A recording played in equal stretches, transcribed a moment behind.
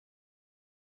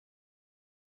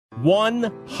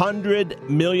$100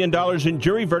 million in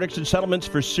jury verdicts and settlements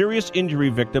for serious injury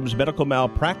victims, medical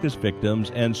malpractice victims,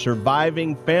 and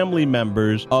surviving family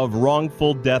members of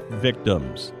wrongful death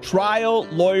victims. Trial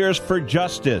Lawyers for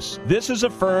Justice. This is a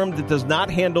firm that does not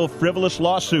handle frivolous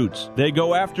lawsuits. They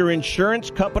go after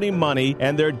insurance company money,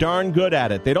 and they're darn good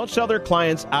at it. They don't sell their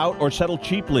clients out or settle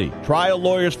cheaply. Trial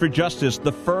Lawyers for Justice,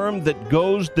 the firm that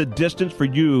goes the distance for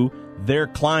you, their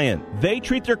client. They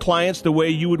treat their clients the way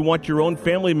you would want your own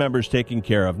family members taken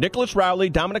care of. Nicholas Rowley,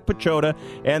 Dominic Pachota,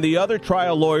 and the other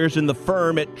trial lawyers in the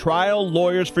firm at Trial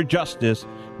Lawyers for Justice,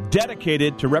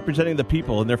 dedicated to representing the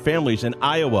people and their families in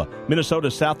Iowa,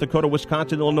 Minnesota, South Dakota,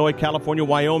 Wisconsin, Illinois, California,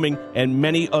 Wyoming, and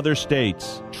many other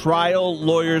states. Trial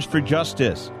Lawyers for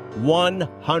Justice.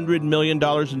 $100 million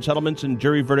in settlements and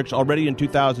jury verdicts already in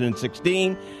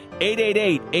 2016.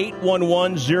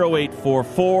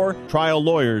 888-811-0844. Trial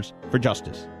Lawyers for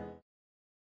Justice.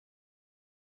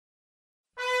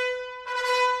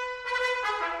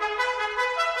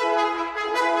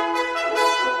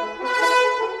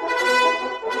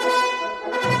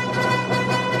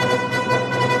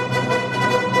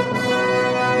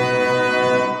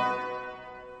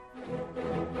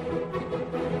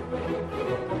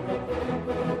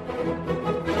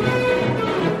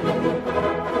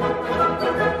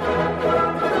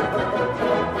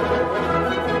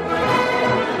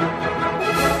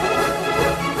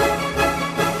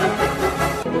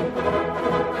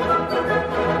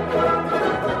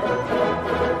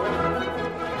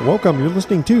 Welcome. You're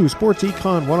listening to Sports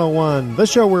Econ 101, the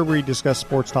show where we discuss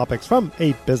sports topics from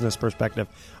a business perspective.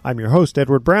 I'm your host,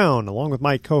 Edward Brown, along with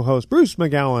my co-host, Bruce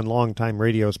McGowan, longtime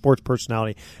radio sports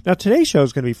personality. Now, today's show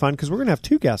is going to be fun because we're going to have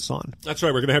two guests on. That's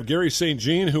right. We're going to have Gary St.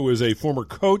 Jean, who is a former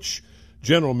coach,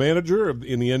 general manager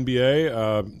in the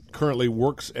NBA, currently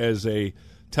works as a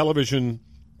television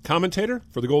commentator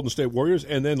for the Golden State Warriors.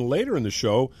 And then later in the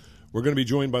show, we're going to be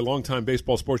joined by longtime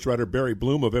baseball sports writer Barry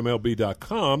Bloom of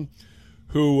MLB.com,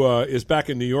 who is back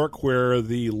in New York, where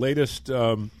the latest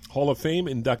Hall of Fame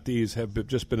inductees have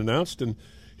just been announced, and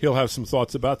he'll have some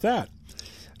thoughts about that.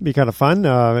 It'd be kind of fun.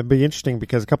 It'd be interesting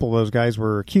because a couple of those guys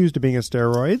were accused of being on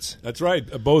steroids. That's right.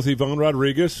 Both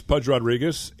Pudge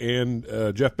Rodriguez, and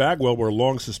Jeff Bagwell were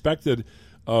long suspected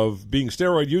of being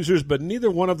steroid users, but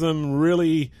neither one of them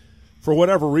really, for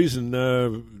whatever reason,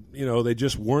 they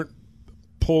just weren't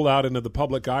pulled out into the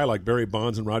public eye like Barry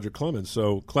Bonds and Roger Clemens.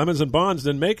 So Clemens and Bonds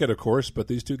didn't make it, of course, but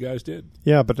these two guys did.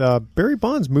 Yeah, but Barry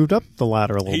Bonds moved up the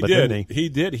ladder a little bit, didn't he? He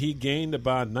did. He gained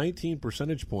about 19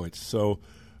 percentage points. So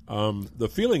the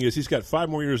feeling is he's got 5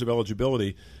 more years of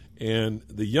eligibility, and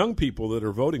the young people that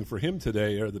are voting for him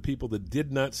today are the people that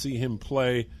did not see him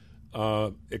play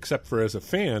except for as a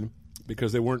fan,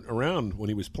 because they weren't around when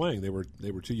he was playing. They were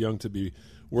too young to be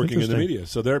working in the media.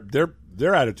 So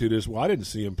their attitude is, well, I didn't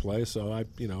see him play, so I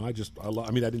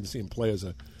didn't see him play as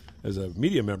a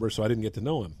media member, so I didn't get to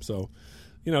know him. So,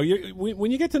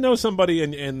 when you get to know somebody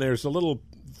and there's a little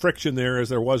friction there, as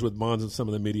there was with Bonds and some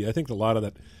of the media, I think a lot of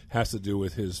that has to do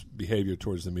with his behavior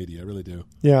towards the media. I really do.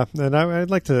 Yeah, and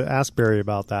I'd like to ask Barry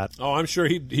about that. Oh, I'm sure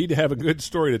he'd have a good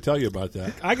story to tell you about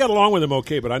that. I got along with him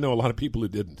okay, but I know a lot of people who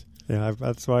didn't. Yeah,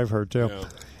 that's what I've heard too. Yeah.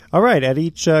 All right, at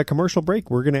each commercial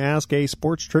break, we're going to ask a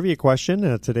sports trivia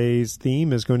question. Today's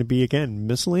theme is going to be, again,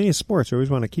 miscellaneous sports. We always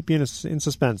want to keep you in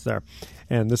suspense there.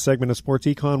 And this segment of Sports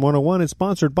Econ 101 is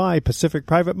sponsored by Pacific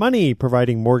Private Money,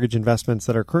 providing mortgage investments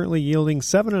that are currently yielding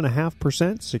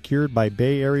 7.5% secured by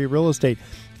Bay Area real estate.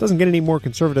 It doesn't get any more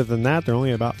conservative than that. They're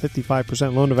only about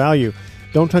 55% loan to value.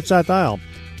 Don't touch that dial.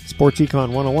 Sports Econ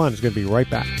 101 is going to be right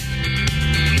back.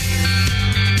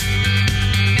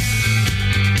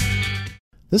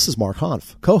 This is Mark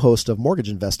Hanf, co-host of Mortgage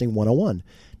Investing 101.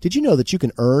 Did you know that you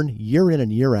can earn year in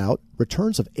and year out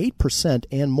returns of 8%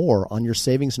 and more on your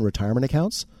savings and retirement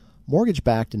accounts?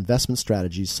 Mortgage-backed investment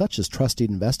strategies such as trustee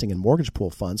investing and mortgage pool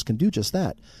funds can do just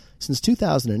that. Since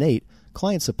 2008,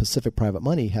 clients of Pacific Private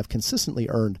Money have consistently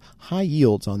earned high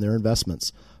yields on their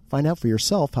investments. Find out for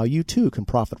yourself how you too can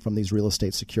profit from these real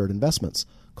estate secured investments.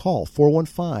 Call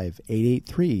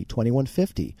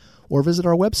 415-883-2150 or visit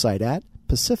our website at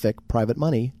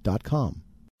PacificPrivateMoney.com.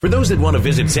 For those that want to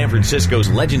visit San Francisco's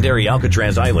legendary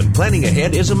Alcatraz Island, planning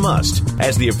ahead is a must.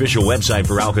 As the official website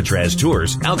for Alcatraz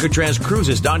Tours,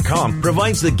 AlcatrazCruises.com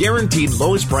provides the guaranteed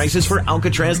lowest prices for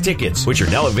Alcatraz tickets, which are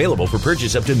now available for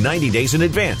purchase up to 90 days in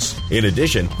advance. In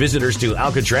addition, visitors to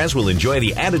Alcatraz will enjoy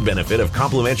the added benefit of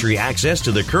complimentary access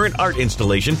to the current art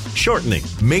installation, Shortening,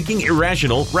 Making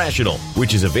Irrational Rational,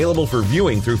 which is available for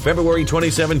viewing through February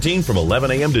 2017 from 11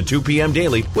 a.m. to 2 p.m.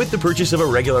 daily with the purchase of a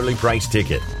regularly priced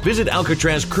ticket. Visit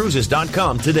AlcatrazCruises.com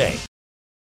today.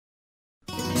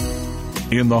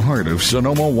 In the heart of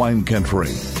Sonoma wine country,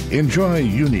 Enjoy a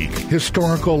unique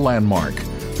historical landmark,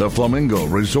 the Flamingo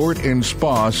Resort and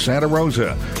Spa Santa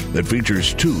Rosa, that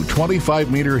features two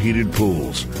 25-meter heated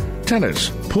pools, tennis,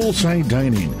 poolside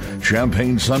dining,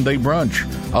 champagne Sunday brunch,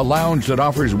 a lounge that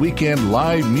offers weekend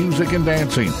live music and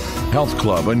dancing, health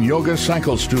club and yoga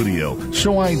cycle studio,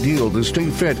 so ideal to stay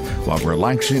fit while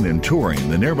relaxing and touring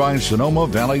the nearby Sonoma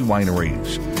Valley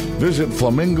wineries. Visit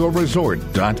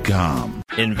FlamingoResort.com.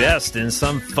 Invest in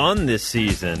some fun this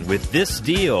season with this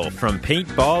deal from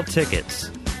Paintball Tickets.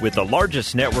 With the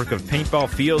largest network of paintball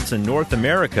fields in North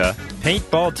America,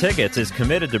 Paintball Tickets is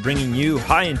committed to bringing you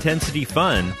high-intensity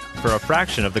fun for a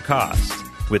fraction of the cost.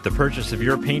 With the purchase of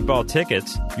your paintball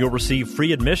tickets, you'll receive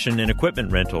free admission and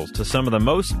equipment rentals to some of the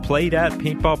most played-at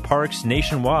paintball parks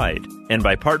nationwide. And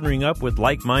by partnering up with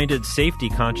like-minded,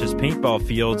 safety-conscious paintball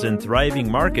fields in thriving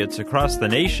markets across the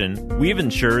nation, we've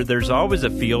ensured there's always a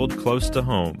field close to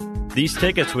home. These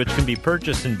tickets, which can be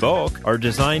purchased in bulk, are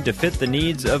designed to fit the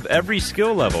needs of every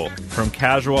skill level, from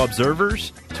casual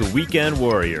observers to weekend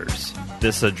warriors.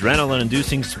 This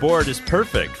adrenaline-inducing sport is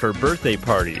perfect for birthday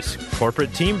parties,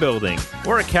 corporate team building,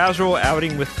 or a casual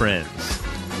outing with friends.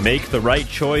 Make the right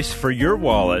choice for your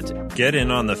wallet. Get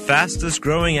in on the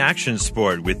fastest-growing action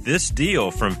sport with this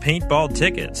deal from Paintball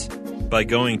Tickets by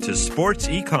going to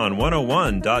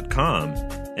sportsecon101.com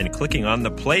and clicking on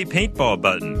the Play Paintball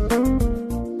button.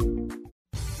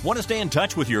 Want to stay in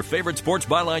touch with your favorite Sports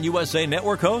Byline USA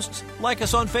network hosts? Like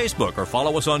us on Facebook or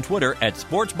follow us on Twitter at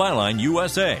Sports Byline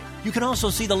USA. You can also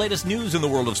see the latest news in the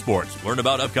world of sports, learn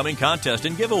about upcoming contests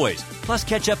and giveaways, plus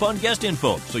catch up on guest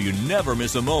info so you never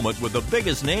miss a moment with the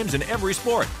biggest names in every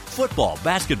sport. Football,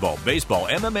 basketball, baseball,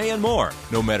 MMA, and more.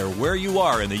 No matter where you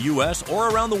are in the U.S.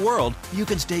 or around the world, you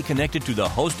can stay connected to the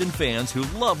hosts and fans who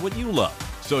love what you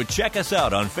love. So check us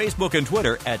out on Facebook and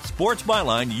Twitter at Sports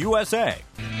Byline USA.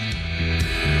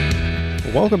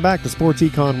 Welcome back to Sports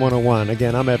Econ 101.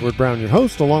 Again, I'm Edward Brown, your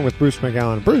host, along with Bruce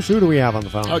McGowan. Bruce, who do we have on the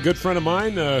phone? A good friend of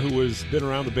mine who has been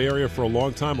around the Bay Area for a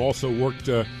long time, also worked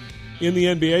in the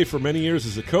NBA for many years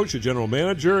as a coach, a general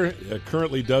manager,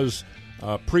 currently does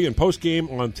pre- and post-game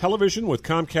on television with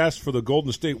Comcast for the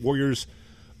Golden State Warriors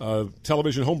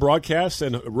television home broadcasts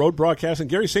and road broadcasts. And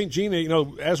Gary St. Jean,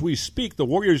 as we speak, the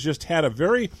Warriors just had a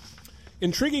very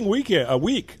intriguing week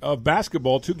of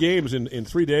basketball, 2 games in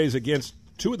 3 days against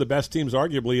two of the best teams,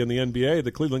 arguably, in the NBA,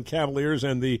 the Cleveland Cavaliers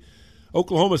and the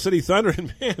Oklahoma City Thunder.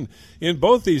 And, man, in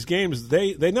both these games,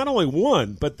 they not only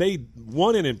won, but they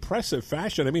won in impressive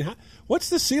fashion. I mean, what's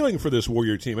the ceiling for this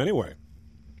Warrior team anyway?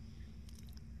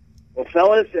 Well,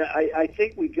 fellas, I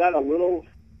think we got a little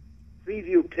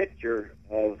preview picture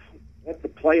of what the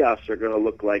playoffs are going to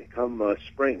look like come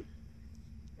spring.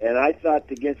 And I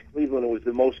thought against Cleveland it was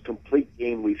the most complete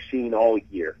game we've seen all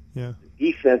year. Yeah.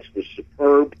 The defense was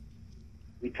superb.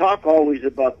 We talk always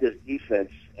about this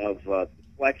defense of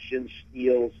deflections,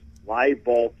 steals, live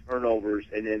ball turnovers,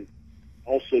 and then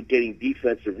also getting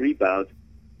defensive rebounds.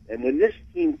 And when this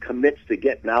team commits to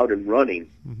getting out and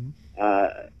running,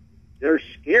 they're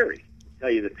scary, to tell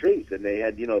you the truth. And they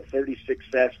had, 36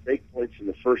 fast break points in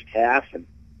the first half. And,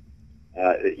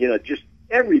 just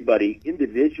everybody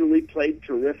individually played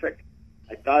terrific.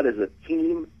 I thought as a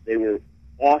team they were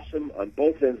awesome on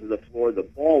both ends of the floor. The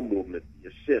ball movement, the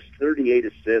assists, 38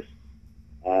 assists,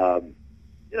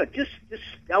 just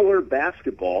stellar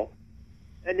basketball.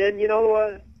 And then,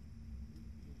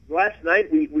 last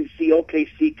night we see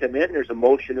OKC come in. There's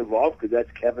emotion involved because that's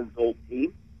Kevin's old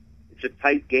team. It's a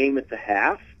tight game at the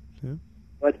half. Yeah.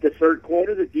 But the third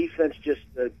quarter, the defense just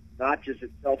notches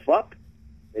itself up.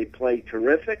 They play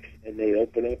terrific, and they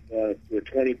open up to a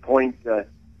 20-point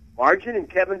margin. And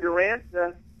Kevin Durant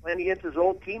playing against his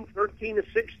old team,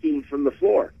 13-16 from the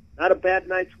floor. Not a bad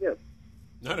night's work.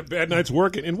 Not a bad night's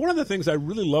work. And one of the things I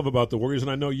really love about the Warriors, and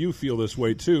I know you feel this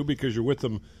way too because you're with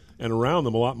them and around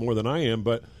them a lot more than I am,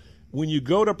 but when you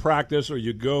go to practice or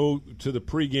you go to the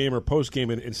pregame or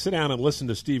postgame and sit down and listen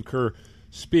to Steve Kerr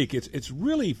speak, it's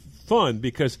really fun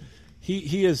because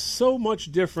he is so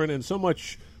much different and so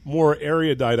much more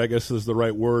erudite, I guess is the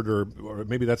right word, or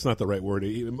maybe that's not the right word,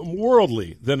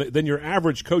 worldly than your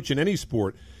average coach in any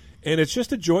sport. And it's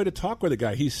just a joy to talk with a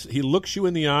guy. He looks you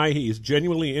in the eye. He's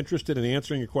genuinely interested in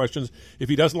answering your questions. If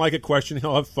he doesn't like a question,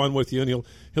 he'll have fun with you and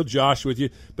he'll josh with you.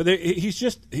 But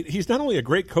he's not only a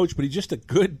great coach, but he's just a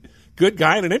good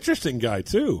guy and an interesting guy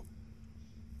too.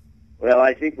 Well,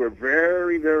 I think we're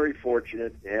very, very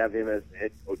fortunate to have him as the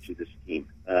head coach of this team.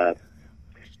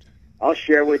 I'll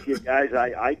share with you guys,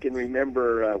 I can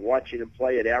remember watching him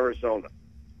play at Arizona.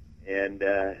 And,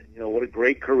 what a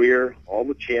great career, all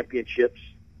the championships,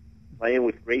 playing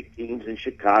with great teams in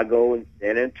Chicago and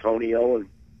San Antonio. And,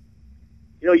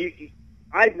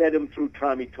 I met him through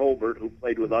Tommy Tolbert, who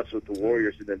played with us with the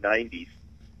Warriors in the 90s,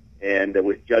 and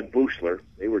with Judd Buechler.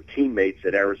 They were teammates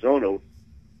at Arizona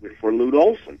for Lute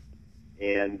Olson.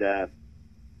 And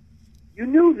you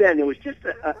knew then it was just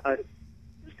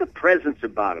a presence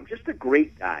about him, just a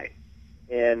great guy.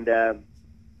 And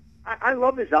I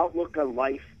love his outlook on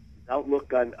life, his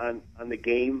outlook on the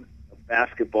game of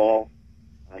basketball.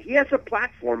 He has a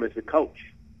platform as a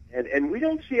coach. And we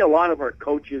don't see a lot of our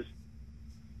coaches,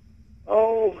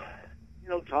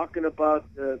 talking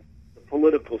about the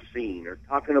political scene or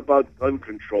talking about gun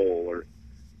control or,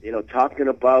 talking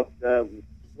about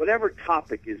whatever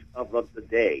topic is of the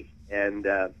day. And,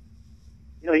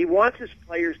 he wants his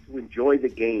players to enjoy the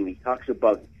game. He talks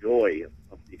about joy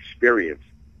of the experience.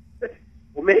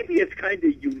 Well, maybe it's kind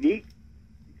of unique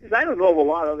because I don't know of a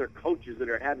lot of other coaches that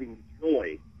are having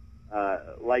joy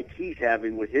like he's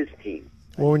having with his team.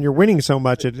 Well, when you're winning so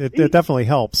much, it definitely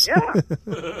helps. Yeah.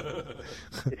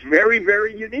 It's very,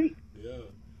 very unique. Yeah.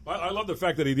 I love the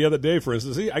fact that the other day, for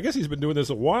instance, I guess he's been doing this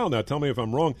a while now. Tell me if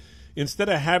I'm wrong. Instead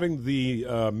of having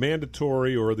the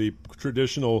mandatory or the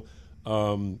traditional,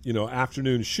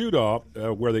 afternoon shoot-off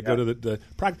where they go to the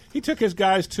practice, he took his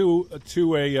guys to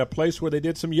a place where they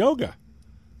did some yoga.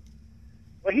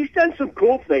 Well, he's done some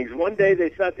cool things. One day they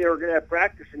thought they were going to have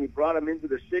practice, and he brought them into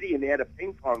the city, and they had a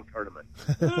ping pong tournament.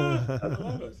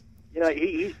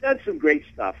 He's done some great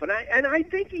stuff, and I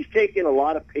think he's taken a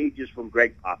lot of pages from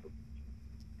Greg Popovich.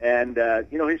 And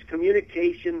his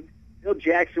communication. Bill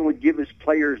Jackson would give his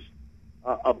players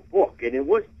a book, and it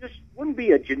wouldn't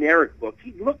be a generic book.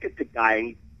 He'd look at the guy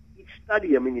and he'd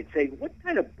study him, and he'd say, "What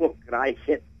kind of book could I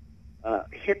hit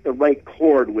the right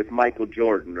chord with Michael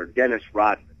Jordan or Dennis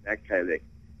Rodman?" That kind of thing.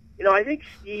 I think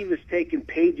Steve has taken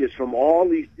pages from all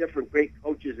these different great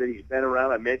coaches that he's been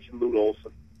around. I mentioned Lute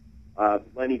Olson,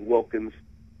 Lenny Wilkins.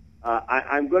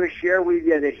 I'm going to share with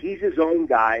you that he's his own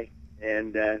guy,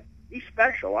 and he's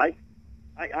special.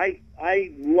 I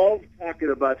love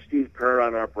talking about Steve Kerr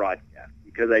on our broadcast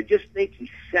because I just think he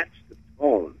sets the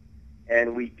tone.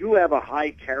 And we do have a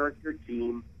high-character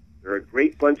team. They're a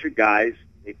great bunch of guys.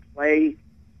 They play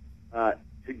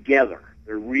together.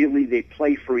 They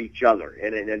play for each other,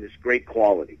 and it's great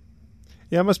quality.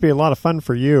 Yeah, it must be a lot of fun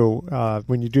for you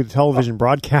when you do the television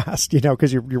broadcast,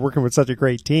 because you're working with such a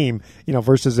great team,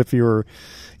 versus if you were,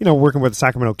 working with the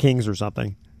Sacramento Kings or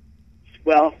something.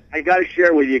 Well, I got to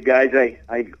share with you guys.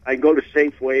 I go to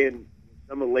Safeway, and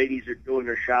some of the ladies are doing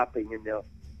their shopping, and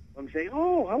I'm saying,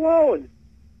 "Oh, hello," and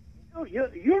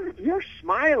you're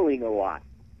smiling a lot.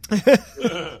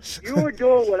 You are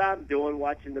doing what I'm doing,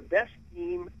 watching the best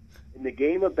team in the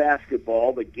game of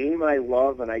basketball, the game I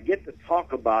love, and I get to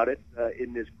talk about it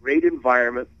in this great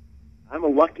environment. I'm a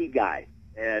lucky guy,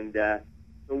 and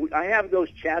so I have those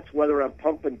chats whether I'm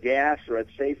pumping gas or at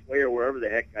Safeway or wherever the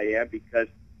heck I am, because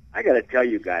I got to tell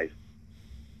you guys,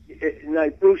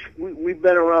 Bruce, we've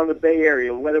been around the Bay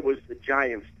Area, whether it was the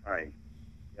Giants' time,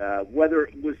 whether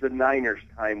it was the Niners'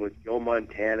 time with Joe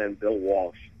Montana and Bill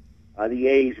Walsh, the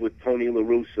A's with Tony La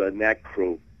Russa and that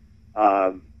crew.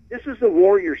 This is the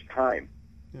Warriors' time,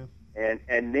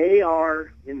 and they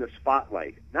are in the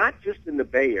spotlight, not just in the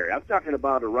Bay Area. I'm talking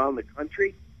about around the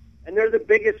country, and they're the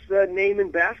biggest name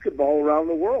in basketball around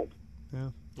the world. Yeah.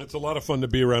 It's a lot of fun to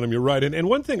be around them. You're right. And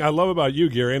one thing I love about you,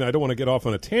 Gary, and I don't want to get off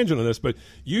on a tangent on this, but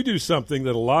you do something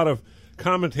that a lot of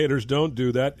commentators don't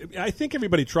do. That I think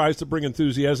everybody tries to bring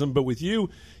enthusiasm, but with you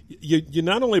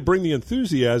not only bring the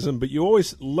enthusiasm, but you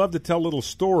always love to tell little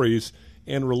stories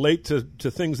and relate to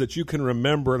things that you can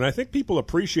remember. And I think people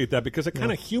appreciate that because it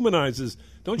kind of humanizes.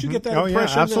 Don't you get that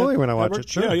impression? Yeah, absolutely, when I watch it,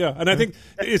 sure. Yeah. And I think,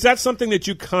 is that something that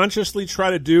you consciously try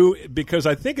to do? Because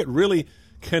I think it really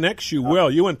connects you well.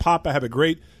 You and Papa have a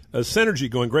great synergy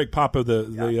going. Greg Papa,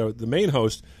 the main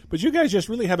host. But you guys just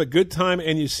really have a good time,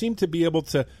 and you seem to be able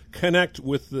to connect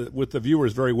with the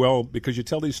viewers very well because you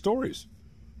tell these stories.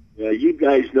 You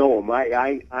guys know him.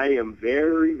 I am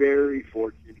very, very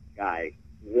fortunate guy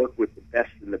to work with the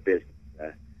best in the business.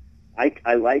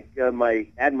 I like my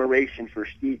admiration for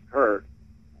Steve Kerr,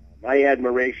 my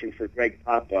admiration for Greg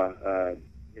Papa.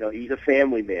 He's a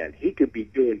family man. He could be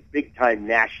doing big-time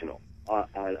national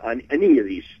on any of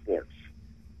these sports.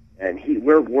 And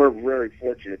we're very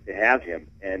fortunate to have him.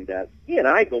 And he and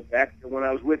I go back to when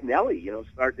I was with Nellie,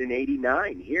 starting in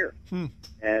 '89 here.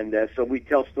 And so we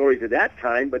tell stories of that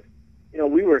time. But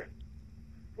we were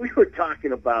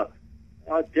talking about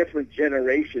different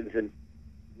generations, and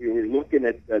we were looking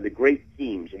at the great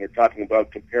teams, and we're talking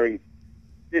about comparing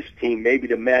this team maybe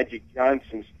to Magic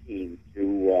Johnson's team,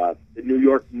 to the New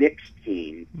York Knicks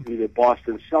team, to the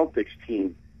Boston Celtics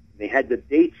team. They had the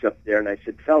dates up there, and I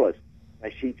said, fellas,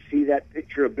 I see that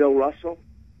picture of Bill Russell?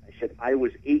 I I said, I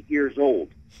was 8 years old.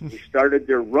 They started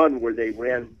their run where they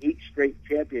ran 8 straight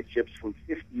championships from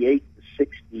 58 to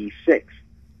 66.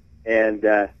 And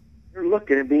they're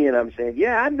looking at me, and I'm saying,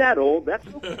 yeah, I'm that old. That's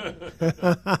okay.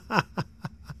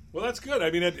 Well, that's good.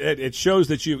 I mean, it shows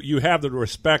that you have the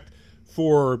respect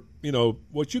for,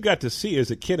 what you got to see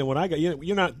as a kid. And when I got,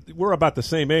 we're about the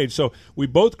same age. So we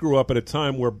both grew up at a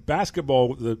time where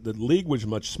basketball, the league was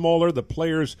much smaller. The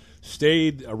players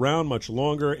stayed around much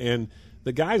longer. And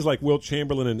the guys like Wilt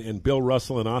Chamberlain and Bill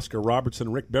Russell and Oscar Robertson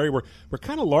and Rick Barry were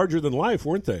kind of larger than life,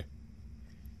 weren't they?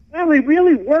 Well, they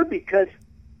really were, because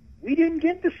we didn't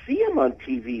get to see them on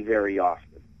TV very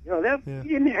often. We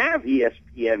didn't have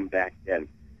ESPN back then.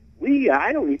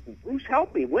 Bruce,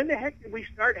 help me. When the heck did we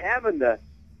start having the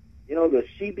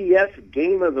CBS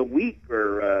Game of the Week,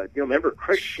 or remember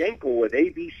Chris Schenkel with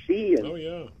ABC? And, oh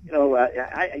yeah.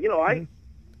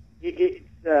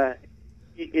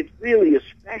 It's really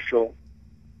special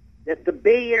that the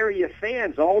Bay Area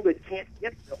fans, all that can't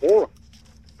get to Oracle,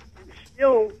 can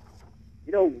still,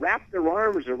 wrap their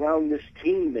arms around this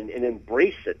team and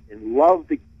embrace it and love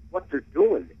what they're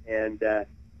doing. And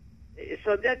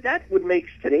so that would make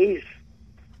today's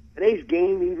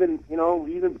game even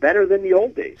better than the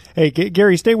old days. Hey,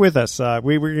 Gary, stay with us.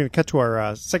 We're going to cut to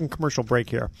our second commercial break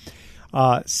here.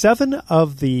 7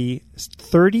 of the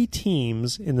 30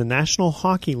 teams in the National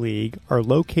Hockey League are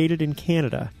located in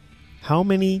Canada. How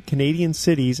many Canadian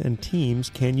cities and teams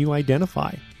can you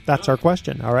identify? That's our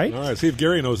question, all right? All right, see if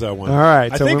Gary knows that one. All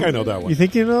right. I think I know that one. You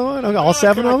think you know it? Okay, all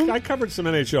 7 of them? I covered some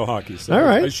NHL hockey, so all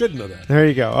right. I should know that. There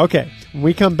you go. Okay. When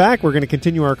we come back, we're going to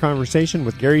continue our conversation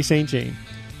with Gary St. Jean.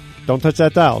 Don't touch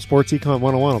that dial. Sports Econ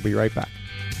 101 will be right back.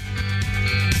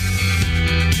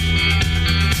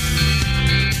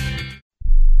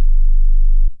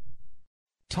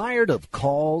 Tired of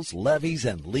calls, levies,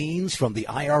 and liens from the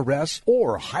IRS,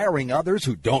 or hiring others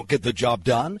who don't get the job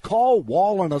done? Call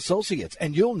Wall & Associates,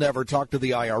 and you'll never talk to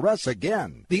the IRS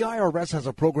again. The IRS has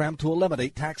a program to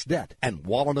eliminate tax debt, and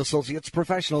Wall & Associates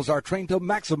professionals are trained to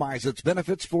maximize its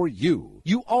benefits for you.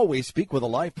 You always speak with a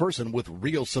live person with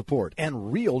real support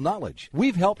and real knowledge.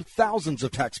 We've helped thousands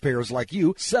of taxpayers like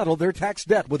you settle their tax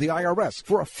debt with the IRS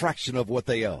for a fraction of what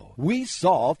they owe. We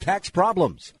solve tax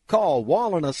problems. Call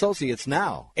Wall & Associates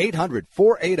now,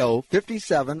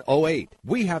 800-480-5708.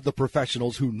 We have the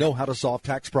professionals who know how to solve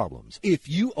tax problems. If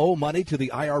you owe money to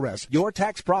the IRS, your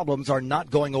tax problems are not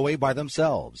going away by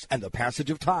themselves, and the passage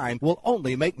of time will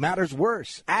only make matters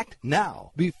worse. Act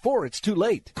now, before it's too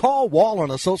late. Call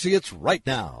Wall & Associates right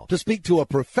now to speak to a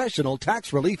professional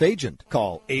tax relief agent.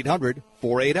 Call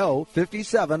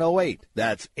 800-480-5708.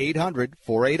 That's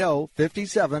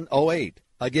 800-480-5708.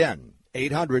 Again,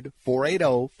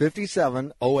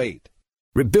 800-480-5708.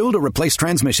 Rebuild or replace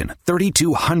transmission,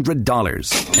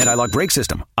 $3,200. Anti-lock brake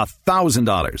system,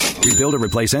 $1,000. Rebuild or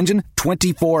replace engine,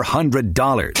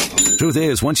 $2,400. Truth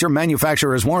is, once your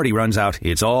manufacturer's warranty runs out,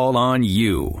 it's all on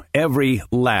you. Every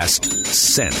last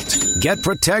cent. Get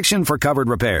protection for covered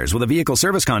repairs with a vehicle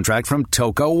service contract from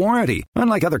Toco Warranty.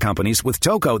 Unlike other companies, with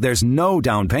Toco, there's no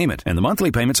down payment, and the monthly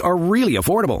payments are really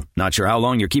affordable. Not sure how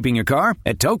long you're keeping your car?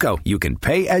 At Toco, you can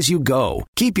pay as you go.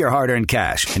 Keep your hard-earned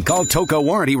cash and call Toco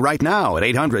Warranty right now at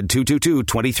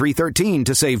 800-222-2313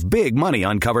 to save big money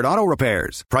on covered auto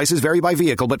repairs. Prices vary by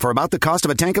vehicle, but for about the cost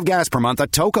of a tank of gas per month, a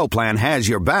Toco plan has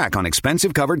your back on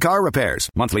expensive covered car repairs.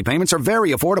 Monthly payments are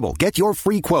very affordable. Get your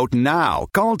free quote now.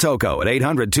 Call Toco at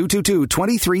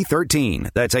 800-222-2313.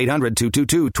 That's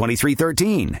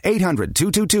 800-222-2313.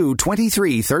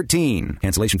 800-222-2313.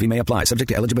 Cancellation fee may apply, subject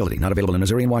to eligibility. Not available in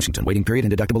Missouri and Washington. Waiting period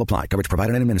and deductible apply. Coverage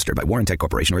provided and administered by Warrantech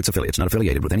Corporation or its affiliates. Not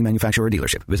affiliated with any manufacturer or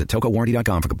dealership. Visit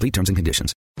TocoWarranty.com for complete terms and conditions.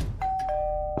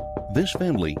 This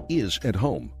family is at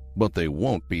home, but they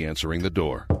won't be answering the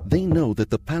door. They know that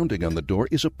the pounding on the door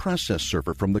is a process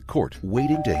server from the court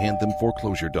waiting to hand them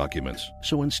foreclosure documents.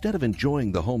 So instead of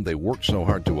enjoying the home they worked so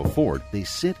hard to afford, they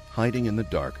sit hiding in the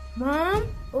dark. Mom,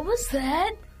 what was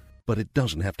that? But it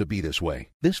doesn't have to be this way.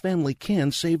 This family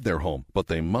can save their home, but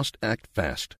they must act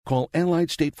fast. Call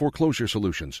Allied State Foreclosure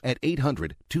Solutions at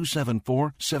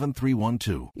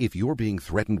 800-274-7312. If you're being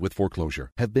threatened with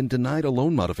foreclosure, have been denied a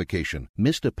loan modification,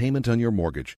 missed a payment on your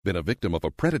mortgage, been a victim of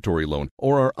a predatory loan,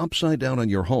 or are upside down on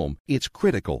your home, it's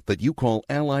critical that you call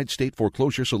Allied State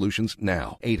Foreclosure Solutions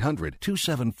now.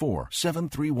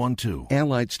 800-274-7312.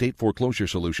 Allied State Foreclosure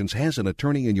Solutions has an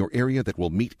attorney in your area that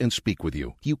will meet and speak with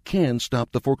you. You can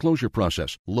stop the foreclosure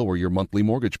process, lower your monthly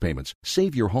mortgage payments,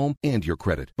 save your home and your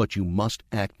credit, but you must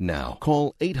act now.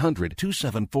 Call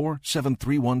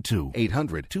 800-274-7312.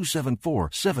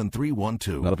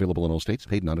 800-274-7312. Not available in all states.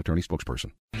 Paid non-attorney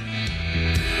spokesperson.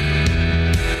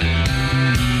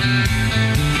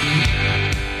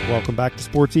 Welcome back to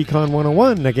Sports Econ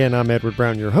 101. Again, I'm Edward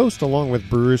Brown, your host, along with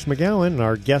Bruce McGowan, and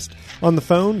our guest on the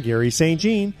phone, Gary St.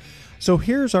 Jean. So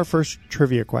here's our first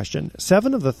trivia question.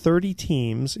 7 of the 30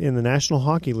 teams in the National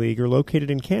Hockey League are located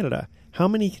in Canada. How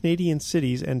many Canadian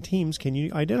cities and teams can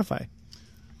you identify?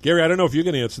 Gary, I don't know if you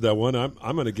can answer that one. I'm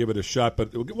going to give it a shot,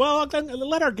 but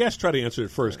let our guest try to answer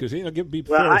it first, because be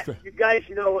fair. You guys,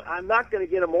 I'm not going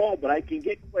to get them all, but I can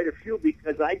get quite a few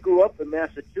because I grew up in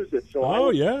Massachusetts. So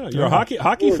you're a hockey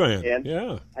fan.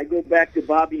 Yeah, I go back to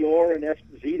Bobby Orr and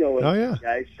Esposito and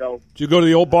guys. So did you go to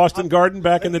the old Boston Garden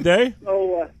back in the day?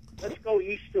 So let's go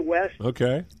east to west.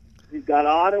 Okay. We've got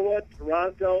Ottawa,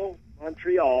 Toronto,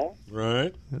 Montreal,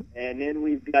 right, and then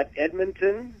we've got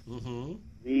Edmonton. Mm-hmm.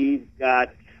 We've got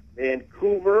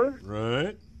Vancouver.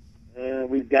 Right.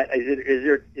 We've got is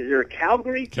there a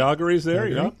Calgary? Calgary's there,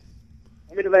 yeah. How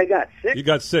many have I got? 6? You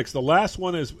got 6. The last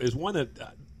one is one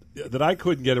that I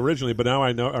couldn't get originally, but now I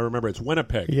remember it's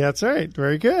Winnipeg. Yeah, that's right.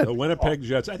 Very good. The Winnipeg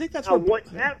Jets. I think that's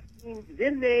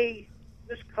didn't they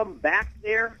just come back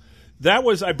there? That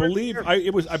was, I believe,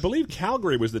 I believe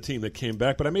Calgary was the team that came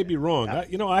back, but I may be wrong.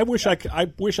 Yeah. I wish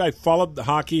I followed the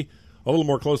hockey a little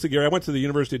more closely, Gary. I went to the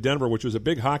University of Denver, which was a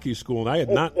big hockey school, and I had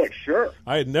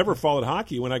I had never followed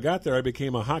hockey. When I got there, I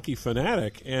became a hockey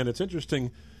fanatic, and it's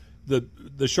interesting.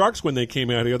 The Sharks, when they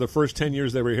came out here, the first 10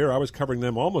 years they were here, I was covering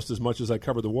them almost as much as I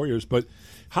covered the Warriors. But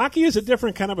hockey is a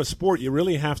different kind of a sport. You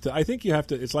really have to. I think you have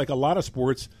to. It's like a lot of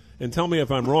sports. And tell me if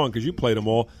I'm wrong, because you played them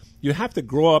all. You have to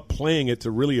grow up playing it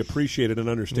to really appreciate it and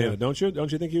understand it, don't you?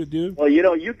 Don't you think you do? Well,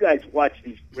 you guys watch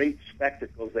these great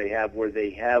spectacles they have, where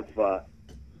they have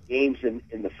games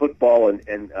in the football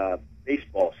and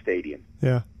baseball stadium.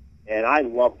 Yeah. And I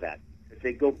love that because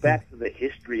they go back to the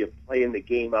history of playing the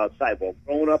game outside. Well,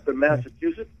 growing up in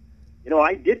Massachusetts,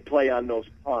 I did play on those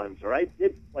ponds, or I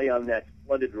did play on that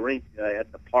flooded rink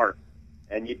at the park.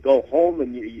 And you'd go home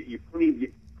and you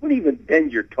couldn't even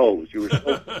bend your toes. You were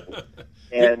so cold.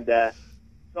 And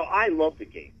so I love the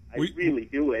game. I really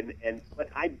do. But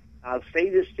I'll say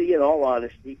this to you in all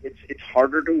honesty, it's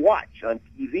harder to watch on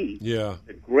TV. Yeah.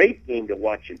 It's a great game to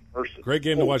watch in person. Great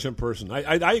game to watch in person.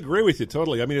 I agree with you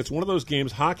totally. I mean, it's one of those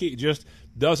games, hockey just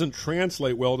doesn't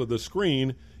translate well to the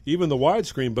screen, even the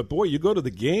widescreen. But, boy, you go to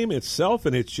the game itself,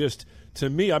 and it's just, to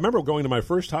me, I remember going to my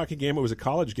first hockey game. It was a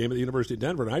college game at the University of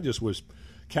Denver, and I just was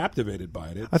captivated by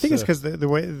it. I think it's because the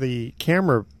way the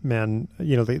cameramen,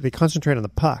 they concentrate on the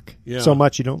puck so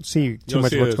much you don't see too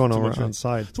much what's going on on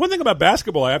side. It's one thing about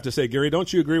basketball, I have to say, Gary.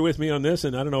 Don't you agree with me on this?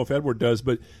 And I don't know if Edward does,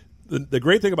 but the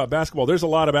great thing about basketball, there's a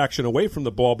lot of action away from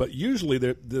the ball, but usually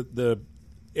the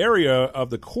area of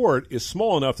the court is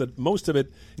small enough that most of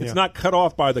it's not cut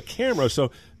off by the camera. So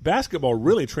basketball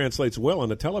really translates well on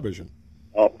the television.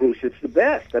 Oh, Bruce, it's the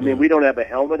best. I mean, we don't have a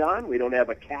helmet on. We don't have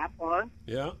a cap on.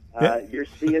 Yeah. You're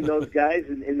seeing those guys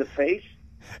in the face.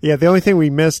 Yeah, the only thing we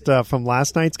missed from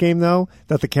last night's game, though,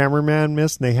 that the cameraman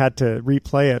missed, and they had to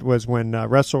replay it, was when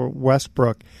Russell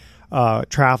Westbrook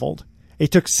traveled. He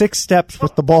took 6 steps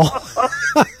with the ball.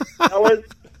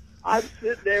 I'm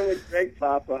sitting there with Greg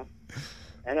Papa,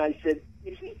 and I said,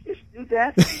 did he just do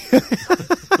that?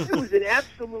 It was an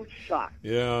absolute shock.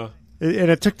 Yeah.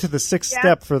 And it took to the 6th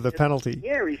step for the penalty.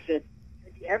 Yeah, he said,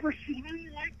 have you ever seen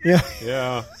anything like that?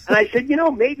 Yeah. And I said,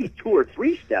 maybe 2 or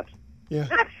 3 steps. Yeah.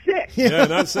 Not 6. Yeah,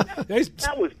 not 6.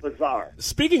 That was bizarre.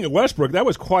 Speaking of Westbrook, that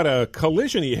was quite a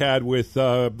collision he had with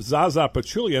Zaza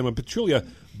Pachulia. And when Pachulia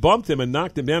bumped him and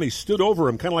knocked him down, he stood over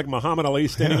him, kind of like Muhammad Ali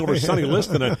standing over Sonny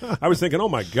Liston. And I was thinking, oh,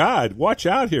 my God, watch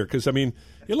out here. Because, I mean,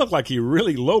 it looked like he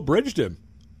really low-bridged him.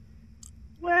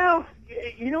 Well,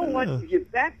 you know what? If you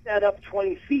back that up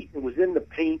 20 feet and it was in the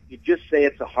paint, you just say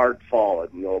it's a hard fall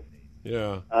in the open.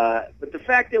 Yeah. But the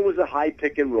fact it was a high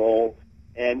pick and roll,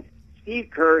 and Steve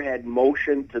Kerr had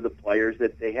motioned to the players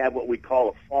that they had what we call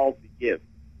a fall to give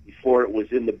before it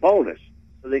was in the bonus,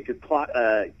 so they could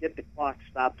get the clock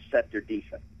stopped, set their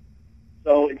defense.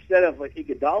 So instead of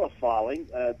Iguodala falling,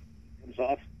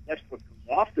 Westbrook comes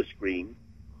off the screen,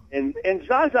 and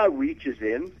Zaza reaches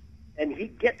in. And he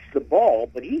gets the ball,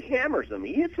 but he hammers him.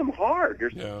 He hits him hard.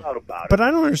 There's no doubt about it. But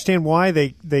I don't understand why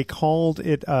they called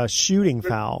it a shooting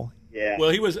foul. Yeah. Well,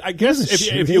 he was. I guess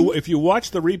if you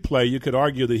watch the replay, you could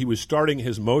argue that he was starting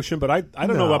his motion. But I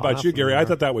don't know about you, Gary. I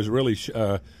thought that was really.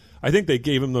 I think they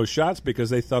gave him those shots because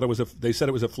they thought they said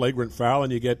it was a flagrant foul,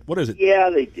 and you get what is it?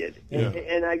 Yeah, they did. Yeah.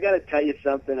 And I got to tell you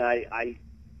something. I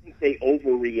think they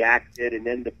overreacted, and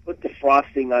then to put the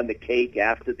frosting on the cake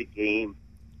after the game.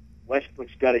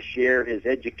 Westbrook's got to share his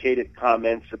educated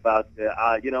comments about,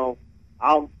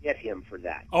 I'll get him for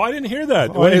that. Oh, I didn't hear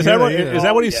that. Is that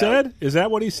what he said? Is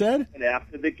that what he said? And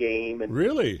after the game. And,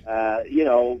 really?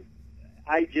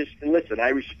 I just listen. I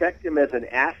respect him as an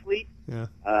athlete. Yeah.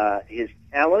 His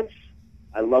talents.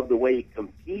 I love the way he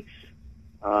competes.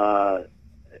 But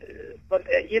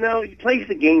he plays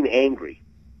the game angry.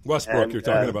 Westbrook, And, you're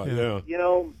talking about, yeah.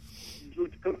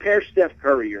 Compare Steph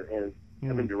Curry and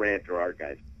Kevin Durant to our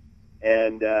guys,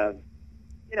 and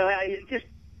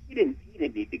he didn't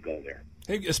need to go there.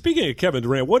 Hey, speaking of Kevin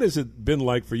Durant, what has it been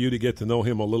like for you to get to know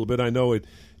him a little bit? I know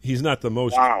he's not the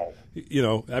most. Wow.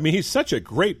 He's such a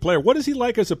great player. What is he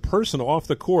like as a person off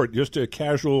the court? Just a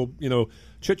casual,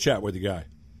 chit chat with the guy.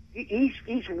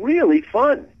 He's really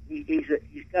fun. He's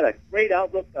got a great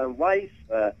outlook on life.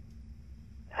 I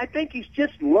think he's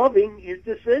just loving his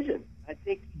decision. I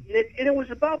think it was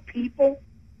about people.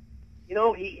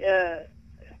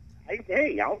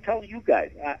 I'll tell you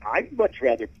guys, I'd much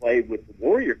rather play with the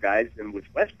Warrior guys than with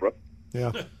Westbrook.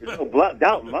 Yeah. There's no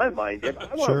doubt in my mind.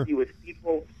 I want to be with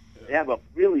people that have a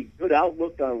really good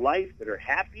outlook on life, that are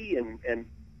happy, and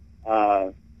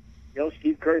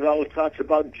Steve Kerr always talks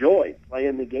about joy,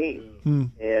 playing the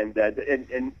game, and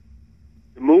to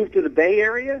move to the Bay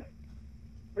Area,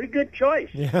 pretty good choice.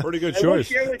 Yeah. Pretty good I choice.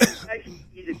 will share with you guys,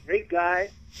 he's a great guy.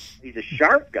 He's a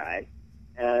sharp guy,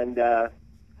 and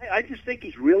I just think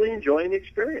he's really enjoying the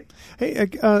experience. Hey,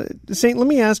 Saint, let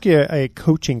me ask you a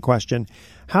coaching question.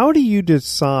 How do you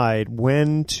decide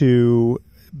when to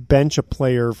bench a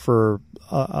player for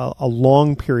a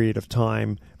long period of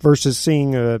time versus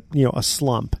seeing a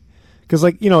slump? Because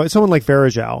someone like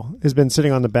Varejao has been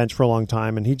sitting on the bench for a long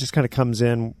time, and he just kind of comes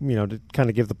in, to kind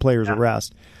of give the players a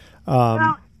rest.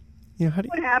 What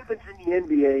happens in the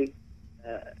NBA?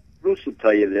 Bruce will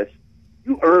tell you this: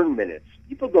 you earn minutes.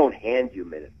 People don't hand you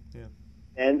minutes. Yeah.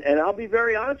 And I'll be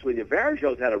very honest with you.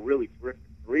 Varejau's had a really terrific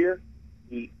career.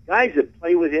 The guys that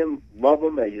play with him love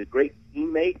him. He's a great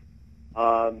teammate.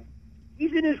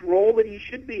 He's in his role that he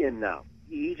should be in now.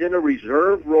 He's in a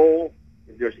reserve role.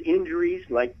 If there's injuries,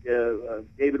 like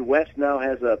David West now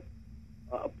has a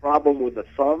problem with a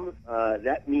thumb,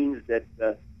 that means that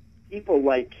people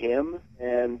like him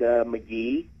and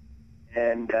McGee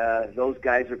and those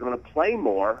guys are going to play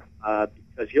more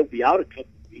because he'll be out a couple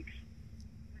of weeks.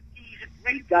 He's a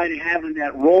great guy to have in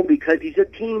that role because he's a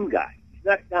team guy. He's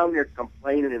not down there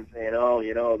complaining and saying,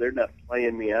 they're not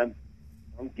playing me. I'm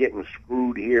getting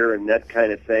screwed here and that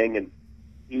kind of thing. And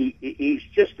he's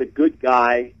just a good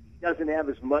guy. He doesn't have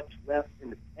as much left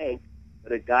in the tank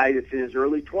that a guy that's in his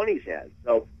early 20s has.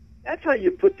 So that's how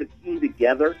you put the team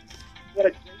together. What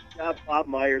a great job Bob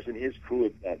Myers and his crew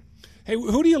have done. Hey,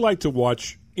 who do you like to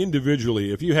watch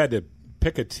individually? If you had to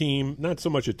pick a team, not so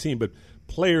much a team, but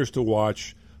players to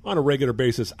watch on a regular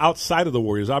basis outside of the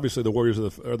Warriors. Obviously, the Warriors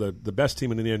are the best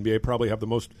team in the NBA, probably have the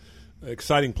most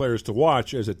exciting players to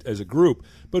watch as a group.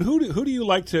 But who do you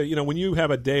like to, when you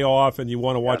have a day off and you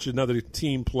want to watch another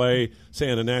team play, say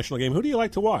in a national game, who do you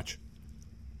like to watch?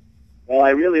 Well,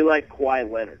 I really like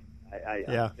Kawhi Leonard.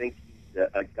 I think he's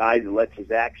a guy that lets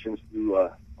his actions do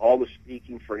all the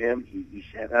speaking for him. He's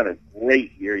had a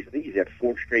great year. I think he's had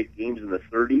 4 straight games in the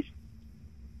 30s.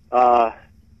 The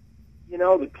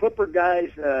Clipper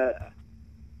guys, Chris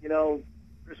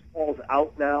Paul's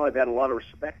out now. I've had a lot of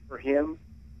respect for him.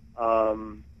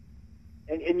 And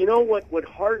you know what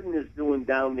Harden is doing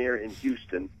down there in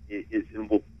Houston is and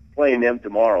we'll play them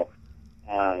tomorrow.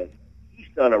 He's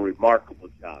done a remarkable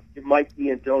job. Give Mike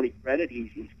D'Antoni credit.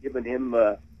 He's given him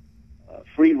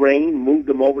free reign, moved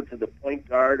him over to the point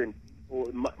guard, and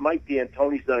Mike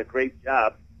D'Antoni's done a great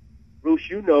job. Bruce,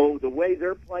 the way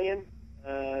they're playing,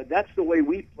 that's the way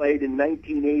we played in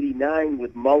 1989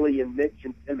 with Mully and Mitch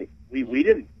and Timmy. We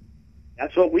didn't.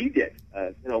 That's what we did.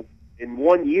 In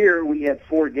 1 year, we had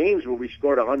 4 games where we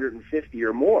scored 150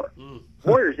 or more.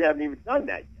 Warriors haven't even done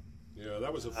that yet. Yeah,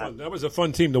 that was a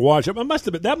fun team to watch.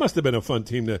 That must have been a fun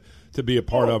team to be a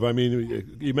part of. I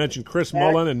mean, you mentioned Chris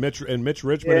Mullin and Mitch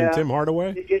Richmond and Tim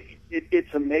Hardaway.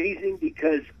 It's amazing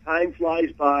because time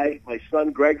flies by. My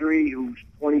son Gregory, who's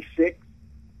 26,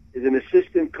 is an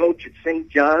assistant coach at St.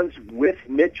 John's with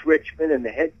Mitch Richmond, and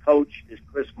the head coach is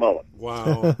Chris Mullin.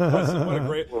 Wow, what a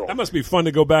great! That must be fun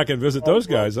to go back and visit those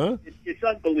guys, huh? It's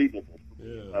unbelievable.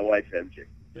 My wife MJ.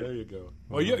 There you go.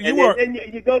 Well, and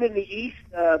you go to the East.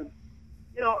 I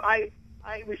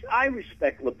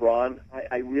respect LeBron.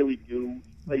 I really do. He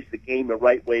plays the game the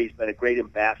right way. He's been a great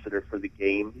ambassador for the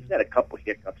game. He's had a couple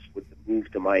hiccups with the move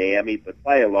to Miami, but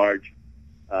by and large,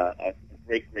 a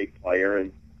great player.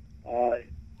 And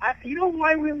who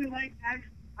I really like, guys?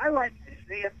 I like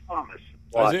Isaiah Thomas.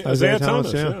 Isaiah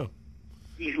Thomas, yeah.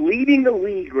 He's leading the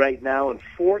league right now in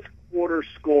fourth quarter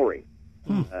scoring.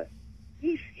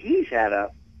 He's had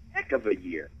a heck of a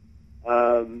year.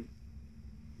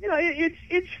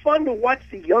 it's fun to watch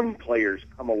the young players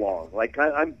come along. Like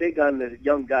I'm big on the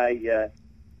young guy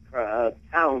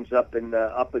Towns up in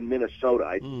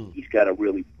Minnesota. He's got a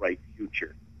really bright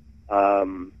future.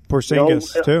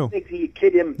 Porzingis too. I think the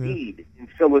kid Embiid in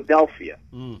Philadelphia,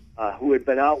 who had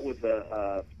been out with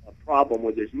a problem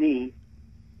with his knee,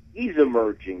 he's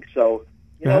emerging. So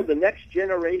the next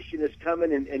generation is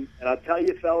coming, and I'll tell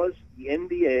you, fellas, the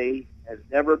NBA has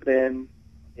never been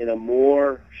in a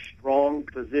more strong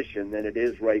position than it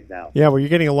is right now. Yeah, well, you're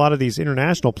getting a lot of these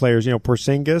international players.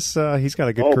 Porzingis, he's got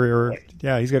a good career. Boy.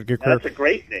 Yeah, he's got a good career. That's a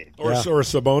great name. Or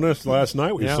Sabonis last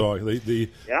night we saw.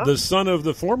 The son of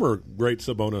the former great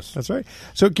Sabonis. That's right.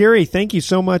 So, Gary, thank you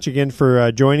so much again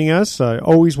for joining us.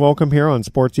 Always welcome here on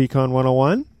Sports Econ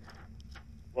 101.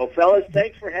 Well, fellas,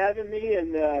 thanks for having me,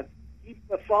 and keep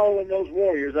following those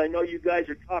Warriors. I know you guys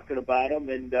are talking about them,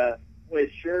 and it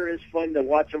sure is fun to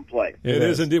watch them play. It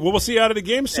is indeed. Well, we'll see you out of the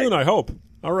game soon, I hope.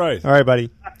 All right. All right, buddy.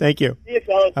 Thank you. See you,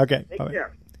 fellas. Okay. Take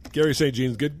care. Gary St.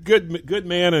 Jean's good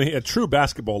man and a true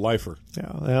basketball lifer.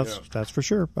 Yeah, that's for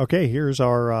sure. Okay, here's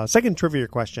our second trivia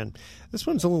question. This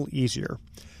one's a little easier.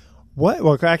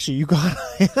 Well, actually, you got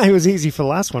it was easy for the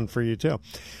last one for you too.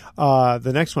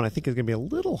 The next one I think is going to be a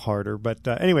little harder, but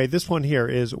anyway, this one here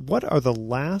is: what are the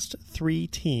last 3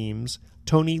 teams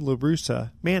Tony La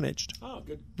Russa managed? Oh,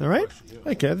 good. All right. Question,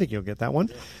 yeah. Okay, I think you'll get that one.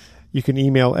 Yeah. You can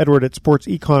email Edward at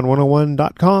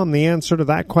sportsecon101.com the answer to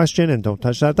that question, and don't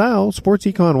touch that dial. Sports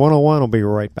Econ 101 will be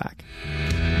right back.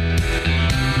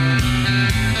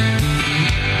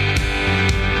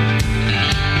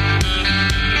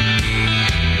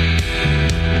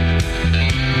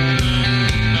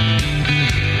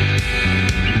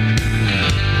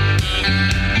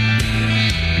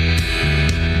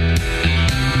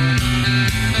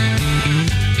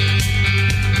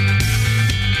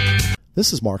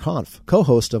 This is Mark Hanf,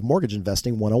 co-host of Mortgage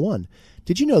Investing 101.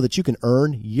 Did you know that you can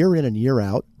earn year in and year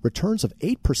out returns of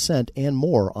 8% and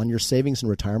more on your savings and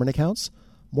retirement accounts?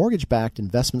 Mortgage-backed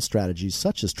investment strategies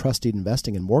such as trust deed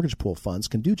investing and mortgage pool funds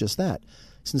can do just that.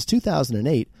 Since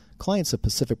 2008, clients of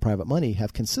Pacific Private Money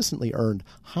have consistently earned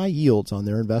high yields on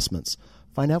their investments.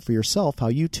 Find out for yourself how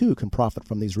you too can profit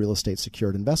from these real estate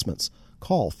secured investments.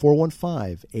 Call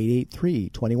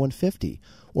 415-883-2150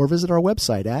 or visit our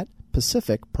website at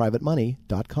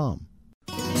pacificprivatemoney.com.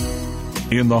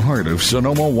 In the heart of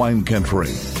Sonoma wine country,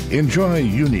 enjoy a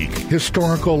unique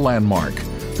historical landmark,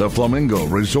 the Flamingo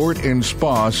Resort and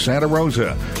Spa Santa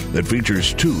Rosa, that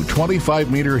features 2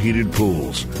 25-meter heated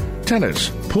pools, tennis,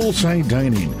 poolside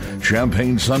dining,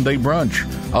 champagne Sunday brunch,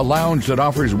 a lounge that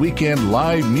offers weekend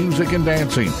live music and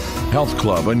dancing, health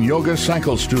club and yoga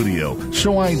cycle studio,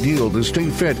 so ideal to stay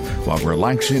fit while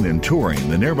relaxing and touring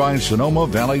the nearby Sonoma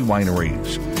Valley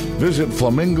wineries. Visit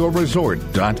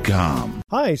FlamingoResort.com.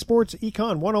 Hi, Sports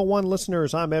Econ 101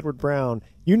 listeners. I'm Edward Brown.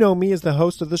 You know me as the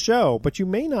host of the show, but you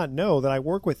may not know that I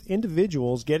work with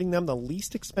individuals getting them the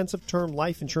least expensive term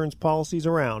life insurance policies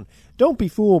around. Don't be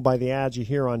fooled by the ads you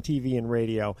hear on TV and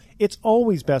radio. It's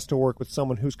always best to work with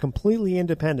someone who's completely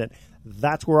independent.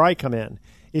 That's where I come in.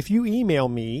 If you email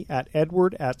me at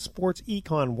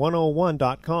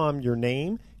edward@sportsecon101.com your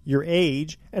name, your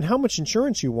age, and how much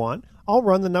insurance you want, I'll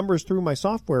run the numbers through my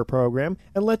software program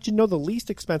and let you know the least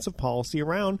expensive policy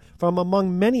around from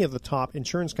among many of the top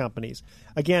insurance companies.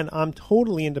 Again, I'm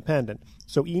totally independent,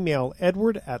 so email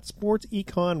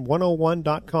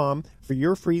edward@sportsecon101.com for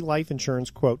your free life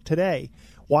insurance quote today.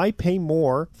 Why pay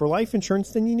more for life insurance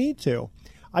than you need to?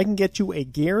 I can get you a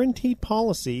guaranteed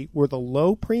policy where the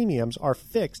low premiums are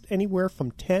fixed anywhere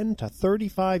from 10 to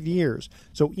 35 years.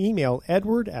 So email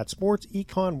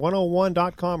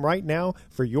edward@sportsecon101.com right now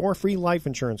for your free life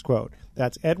insurance quote.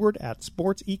 That's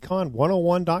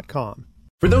edward@sportsecon101.com.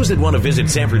 For those that want to visit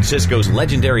San Francisco's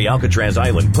legendary Alcatraz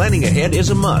Island, planning ahead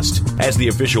is a must. As the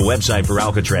official website for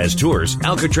Alcatraz Tours,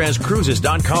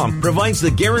 AlcatrazCruises.com provides the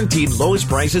guaranteed lowest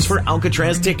prices for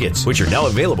Alcatraz tickets, which are now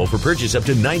available for purchase up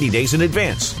to 90 days in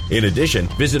advance. In addition,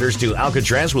 visitors to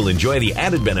Alcatraz will enjoy the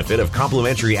added benefit of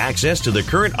complimentary access to the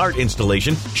current art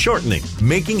installation, Shortening,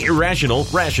 Making Irrational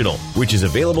Rational, which is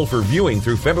available for viewing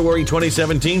through February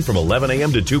 2017 from 11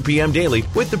 a.m. to 2 p.m. daily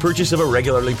with the purchase of a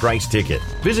regularly priced ticket.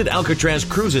 Visit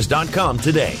AlcatrazCruises.com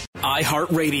today.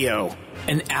 iHeartRadio,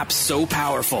 an app so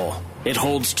powerful it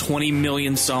holds 20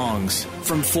 million songs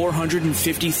from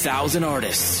 450,000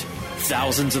 artists,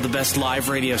 thousands of the best live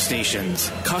radio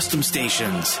stations, custom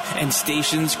stations, and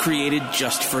stations created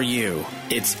just for you.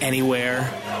 It's anywhere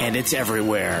and it's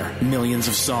everywhere. Millions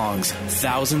of songs,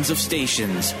 thousands of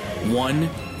stations, one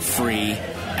free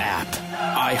app.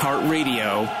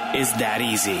 iHeartRadio is that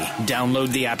easy. Download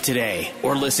the app today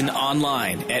or listen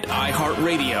online at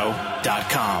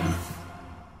iHeartRadio.com.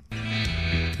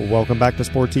 Welcome back to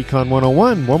Sports Econ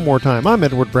 101. One more time, I'm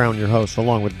Edward Brown, your host,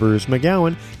 along with Bruce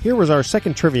McGowan. Here was our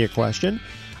second trivia question.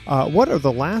 What are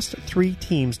the last 3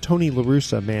 teams Tony La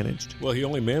Russa managed? Well, he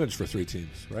only managed for 3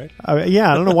 teams, right?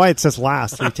 Yeah, I don't know why it says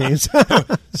last 3 teams.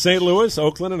 St. Louis,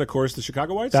 Oakland, and, of course, the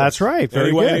Chicago White Sox. That's right.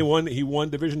 Very good. He won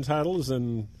division titles,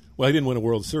 and, well, he didn't win a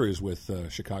World Series with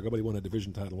Chicago, but he won a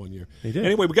division title one year. He did.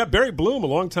 Anyway, we got Barry Bloom, a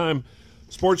longtime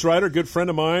sports writer, good friend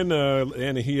of mine,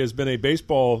 and he has been a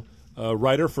baseball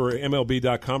writer for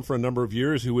MLB.com for a number of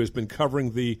years, who has been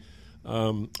covering the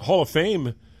Hall of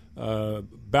Fame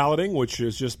balloting, which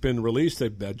has just been released.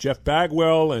 Jeff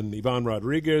Bagwell and Ivan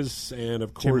Rodriguez and,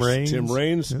 of course, Tim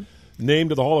Raines named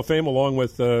to the Hall of Fame, along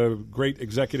with great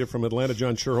executive from Atlanta,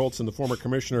 John Schuerholz, and the former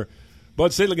commissioner,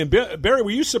 Bud Selig. Barry,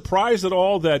 were you surprised at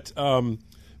all that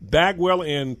Bagwell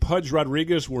and Pudge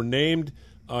Rodriguez were named,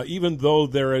 even though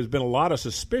there has been a lot of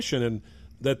suspicion and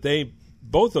that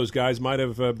both those guys might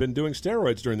have been doing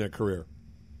steroids during their career?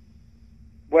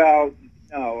 Well,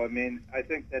 no. I mean, I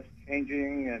think that's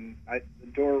changing, and the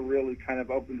door really kind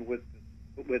of opened with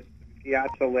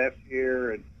Piazza last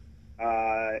year, and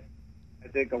I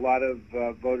think a lot of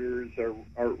voters are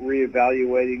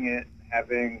reevaluating it,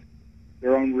 having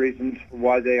their own reasons for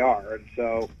why they are. And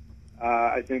so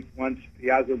I think once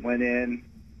Piazza went in,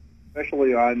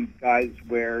 especially on guys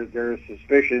where there are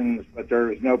suspicions but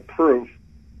there is no proof,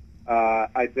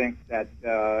 I think that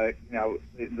the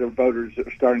voters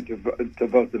are starting to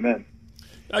vote them in.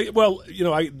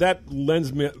 That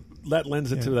lends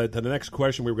into the next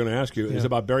question we were going to ask you is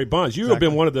about Barry Bonds. You have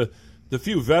been one of the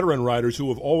few veteran writers who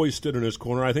have always stood in his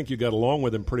corner. I think you got along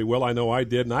with him pretty well. I know I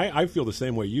did, and I feel the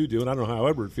same way you do, and I don't know how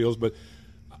Edward feels, but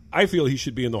I feel he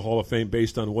should be in the Hall of Fame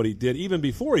based on what he did. Even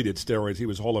before he did steroids, he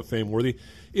was Hall of Fame worthy.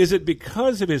 Is it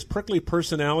because of his prickly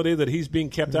personality that he's being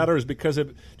kept out, or is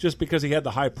it just because he had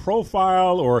the high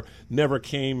profile or never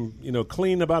came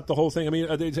clean about the whole thing? I mean,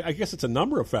 I guess it's a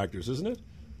number of factors, isn't it?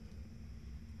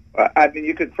 I mean,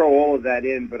 you could throw all of that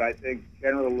in, but I think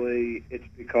generally it's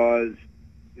because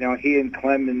he and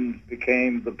Clemens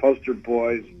became the poster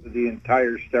boys for the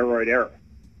entire steroid era.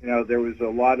 There was a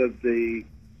lot of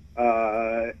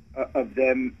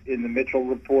them in the Mitchell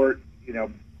report.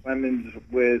 Clemens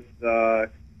with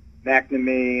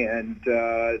McNamee and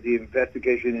the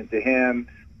investigation into him.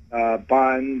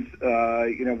 Bonds,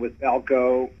 with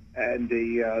Balco and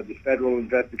the federal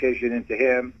investigation into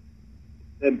him.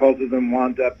 Then both of them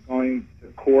wound up going to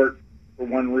court for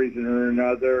one reason or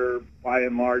another, by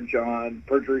and large on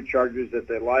perjury charges that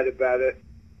they lied about it.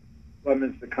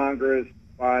 Clemens to Congress,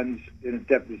 Bonds in a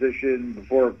deposition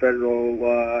before a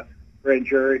federal grand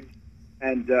jury,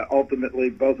 and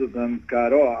ultimately both of them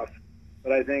got off.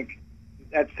 But I think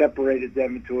that separated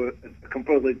them into a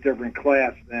completely different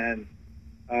class than,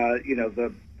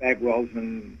 the Bagwells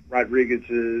and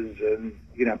Rodriguez's and,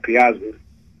 Piazza's.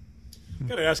 I've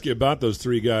got to ask you about those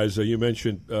 3 guys. You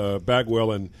mentioned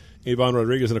Bagwell and Ivan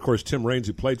Rodriguez and, of course, Tim Raines,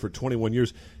 who played for 21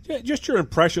 years. Just your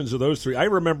impressions of those 3. I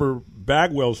remember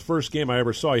Bagwell's first game I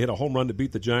ever saw. He hit a home run to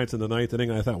beat the Giants in the 9th inning,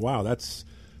 and I thought, wow, that's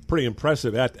pretty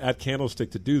impressive at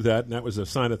Candlestick to do that, and that was a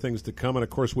sign of things to come. And,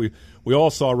 of course, we all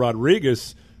saw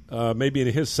Rodriguez maybe in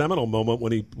his seminal moment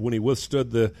when he withstood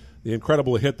the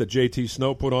incredible hit that J.T.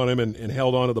 Snow put on him and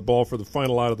held on to the ball for the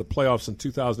final out of the playoffs in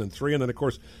 2003. And then, of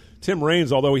course, Tim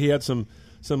Raines, although he had some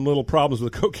little problems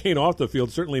with cocaine off the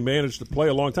field, certainly managed to play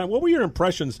a long time. What were your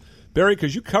impressions, Barry,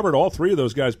 because you covered all 3 of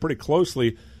those guys pretty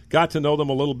closely, got to know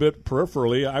them a little bit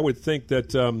peripherally. I would think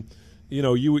that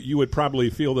you would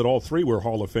probably feel that all 3 were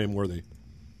Hall of Fame worthy.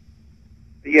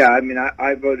 Yeah, I mean,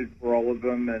 I voted for all of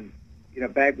them, and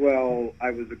Bagwell, I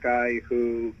was a guy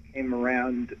who came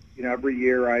around. Every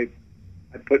year I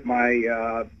put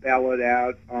my ballot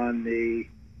out on the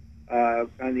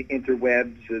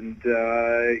interwebs and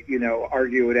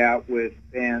argue it out with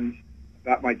fans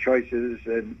about my choices.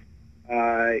 And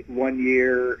one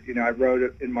year, I wrote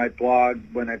it in my blog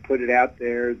when I put it out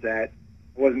there that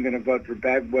I wasn't going to vote for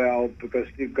Bagwell because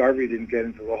Steve Garvey didn't get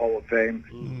into the Hall of Fame.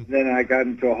 Mm-hmm. Then I got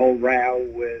into a whole row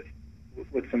with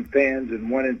some fans,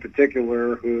 and one in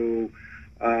particular who,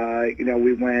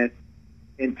 we went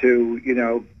into,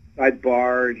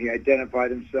 sidebar, and he identified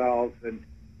himself, and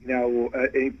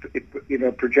he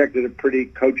projected a pretty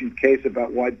cogent case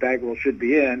about why Bagwell should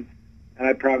be in, and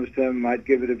I promised him I'd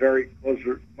give it a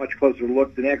much closer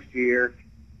look the next year,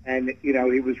 and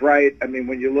he was right. I mean,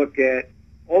 when you look at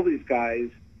all these guys,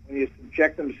 when you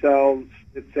subject them to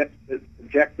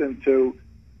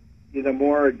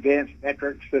more advanced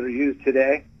metrics that are used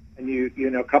today, and you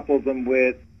couple them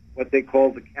with what they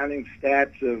call the counting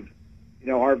stats of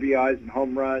RBIs and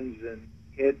home runs and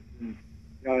hits and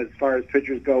as far as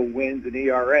pitchers go, wins and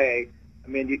ERA, I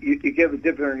mean, you give a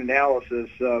different analysis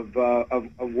of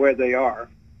where they are,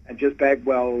 and just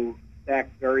Bagwell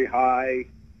stacked very high,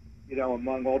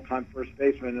 among all-time first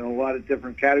basemen in a lot of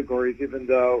different categories, even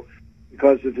though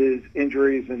because of his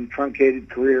injuries and truncated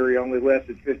career, he only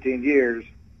lasted 15 years.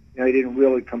 He didn't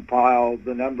really compile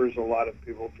the numbers a lot of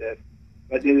people did,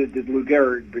 but neither did Lou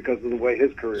Gehrig because of the way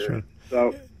his career Sure. is.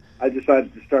 So I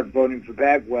decided to start voting for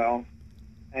Bagwell,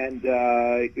 and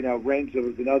Raines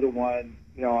was another one.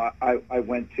 I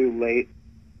went too late.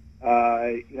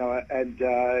 And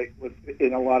was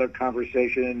in a lot of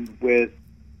conversation with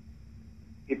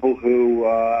people who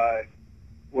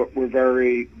were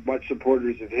very much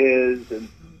supporters of his, and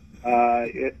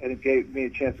it gave me a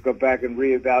chance to go back and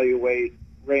reevaluate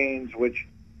Raines, which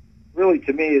really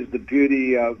to me is the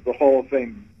beauty of the Hall of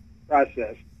Fame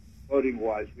process,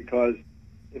 voting-wise, because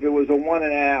if it was a one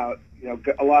and out,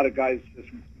 a lot of guys just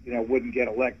wouldn't get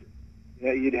elected.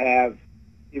 You'd have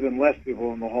even less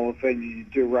people in the Hall of Fame than you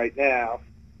do right now.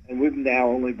 And we've now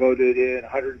only voted in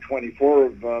 124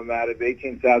 of them out of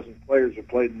 18,000 players who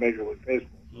played in Major League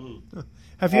Baseball.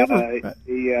 Have you ever?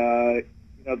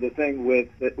 The thing with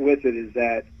it is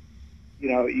that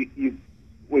you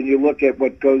when you look at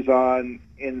what goes on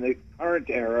in the current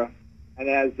era, and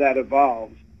as that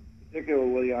evolves,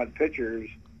 particularly on pitchers,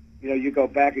 you go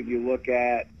back and you look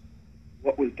at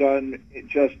what was done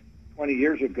just 20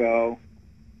 years ago,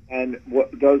 and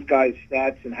what those guys'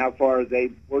 stats and how far they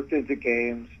worked into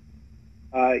games.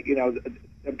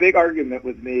 The big argument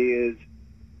with me is,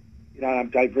 I'm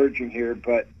diverging here,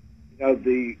 but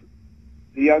the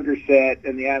younger set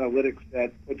and the analytics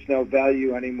set puts no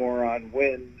value anymore on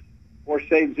wins or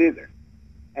saves either.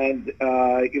 And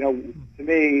to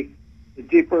me, the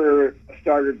deeper a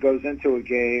starter goes into a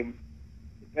game,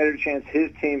 the better chance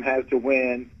his team has to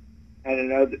win,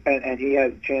 and he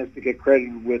has a chance to get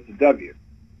credited with the W.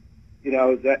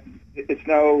 That it's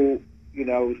no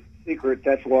secret.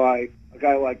 That's why a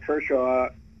guy like Kershaw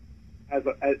has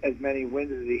as many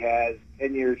wins as he has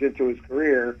 10 years into his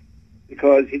career,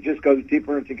 because he just goes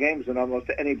deeper into games than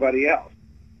almost anybody else.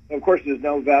 So of course, there's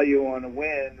no value on a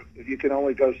win if you can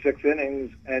only go 6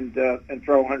 innings and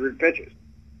throw 100 pitches,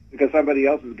 because somebody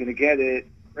else is going to get it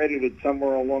credited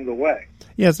somewhere along the way.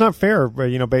 Yeah, it's not fair,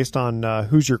 based on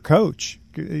who's your coach,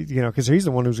 because he's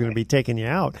the one who's going to be taking you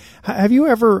out. Have you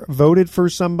ever voted for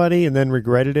somebody and then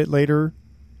regretted it later,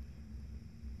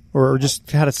 or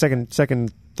just had a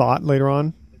second thought later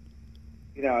on?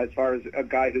 As far as a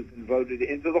guy who's been voted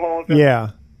into the Hall of Fame?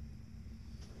 Yeah.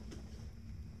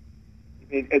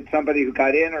 I mean, it's somebody who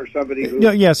got in, or somebody who...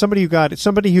 No, yeah, somebody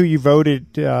who you voted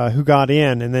who got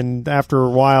in, and then after a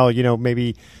while,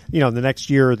 maybe, the next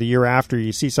year or the year after,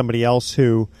 you see somebody else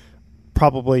who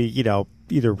probably,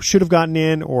 either should have gotten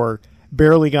in or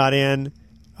barely got in,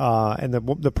 and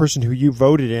the person who you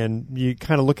voted in, you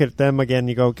kind of look at them again and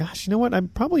you go, gosh, you know what, I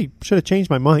probably should have changed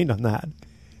my mind on that.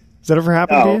 Has that ever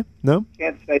happened to you? No?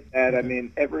 Can't say that. I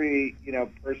mean, every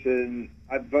person...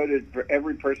 I've voted for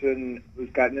every person who's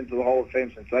gotten into the Hall of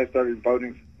Fame since I started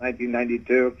voting since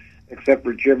 1992, except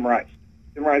for Jim Rice.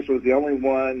 Jim Rice was the only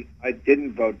one I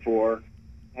didn't vote for,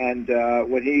 and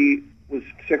when he was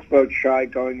 6 votes shy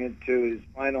going into his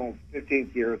final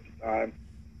 15th year at the time,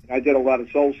 I did a lot of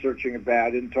soul searching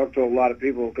about it and talked to a lot of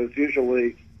people, because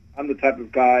usually I'm the type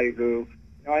of guy who,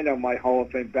 I know my Hall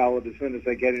of Fame ballot as soon as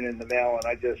I get it in the mail, and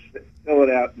I just fill it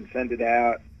out and send it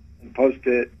out and post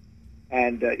it.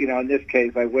 And, in this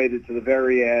case, I waited to the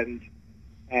very end,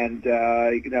 and,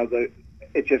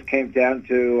 it just came down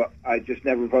to I just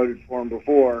never voted for him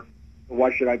before, so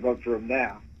why should I vote for him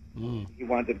now? He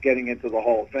wound up getting into the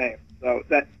Hall of Fame. So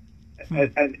that,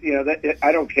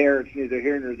 I don't care. It's neither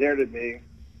here nor there to me.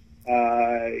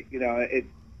 I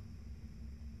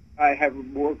have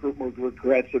more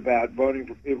regrets about voting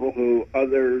for people who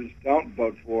others don't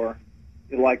vote for.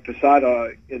 Like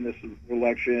Posada in this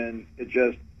election, it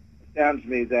just astounds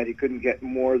me that he couldn't get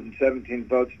more than 17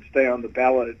 votes and stay on the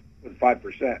ballot with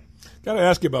 5%. Got to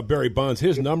ask you about Barry Bonds.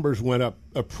 His numbers went up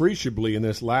appreciably in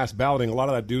this last balloting. A lot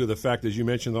of that due to the fact, as you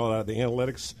mentioned, all that the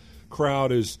analytics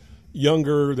crowd is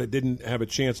younger, that didn't have a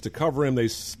chance to cover him. They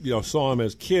saw him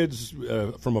as kids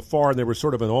from afar, and they were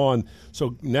sort of an awe.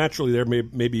 So naturally, they're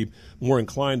maybe more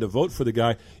inclined to vote for the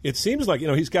guy. It seems like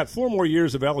he's got 4 more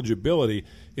years of eligibility.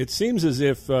 It seems as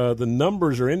if the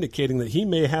numbers are indicating that he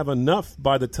may have enough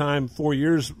by the time 4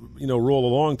 years roll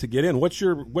along to get in. What's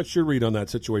your read on that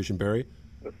situation, Barry?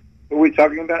 What are we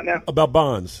talking about now? About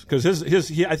Bonds, because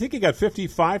I think he got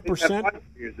 55%. He's got 5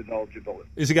 years of eligibility.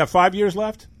 Has he got 5 years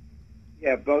left?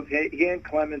 Yeah, both he and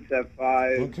Clemens have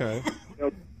 5. Okay.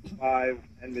 5,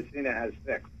 and Messina has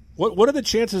 6. What are the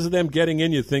chances of them getting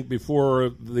in, you think, before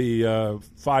the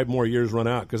 5 more years run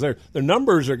out? Because their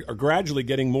numbers are gradually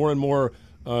getting more and more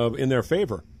in their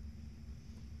favor.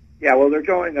 Yeah, well, they're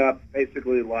going up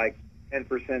basically like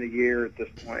 10% a year at this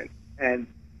point. And,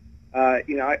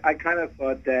 I kind of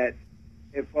thought that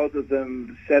if both of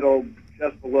them settled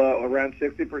just below around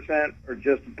 60% or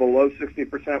just below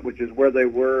 60%, which is where they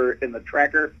were in the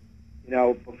tracker,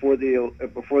 before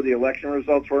the election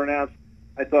results were announced,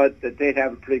 I thought that they'd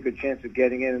have a pretty good chance of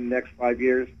getting in the next 5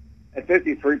 years. At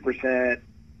 53%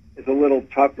 is a little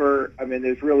tougher. I mean,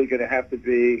 there's really going to have to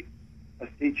be a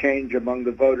sea change among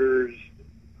the voters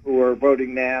who are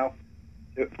voting now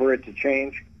for it to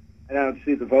change. And I don't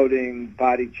see the voting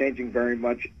body changing very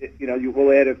much. You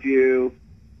will add a few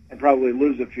and probably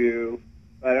lose a few,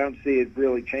 but I don't see it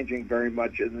really changing very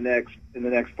much in the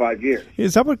next 5 years.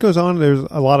 Is that what goes on? There's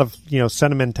a lot of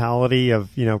sentimentality of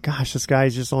gosh, this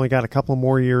guy's just only got a couple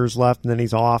more years left, and then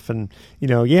he's off, and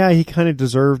he kind of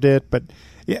deserved it, but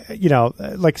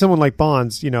like someone like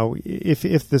Bonds, if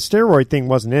the steroid thing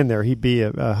wasn't in there, he'd be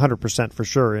 100% for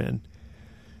sure in.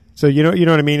 So you know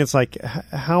what I mean? It's like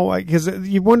how, because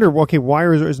you wonder, okay, why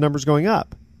are his numbers going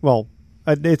up? Well,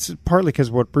 it's partly because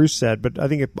of what Bruce said, but I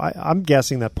think I'm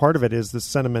guessing that part of it is the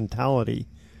sentimentality.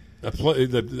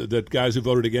 The guys who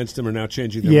voted against him are now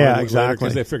changing their mind exactly,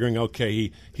 because they're figuring,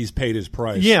 okay, he's paid his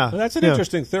price. Yeah, that's an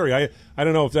interesting theory. I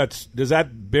don't know if does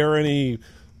that bear any.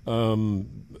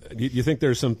 You think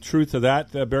there's some truth to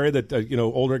that, Barry? That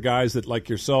older guys that like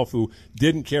yourself who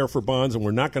didn't care for Bonds and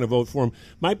were not going to vote for him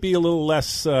might be a little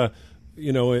less,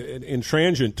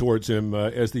 intransient towards him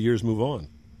as the years move on.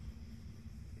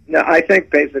 No, I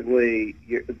think basically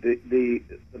the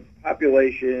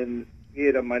population, be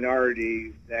it a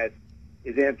minority that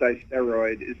is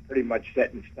anti-steroid, is pretty much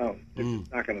set in stone.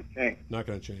 It's not going to change. Not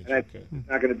going to change. And okay. There's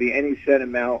not going to be any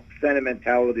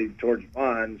sentimentality towards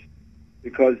Bonds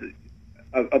because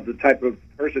of the type of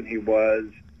person he was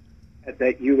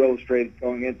that you illustrated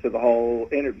going into the whole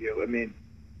interview. I mean,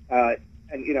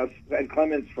 and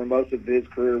Clemens for most of his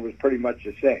career was pretty much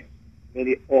the same. I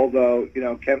mean, although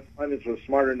Clemens was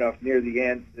smart enough near the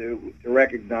end to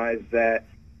recognize that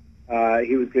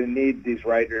he was going to need these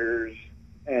writers,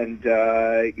 and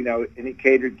and he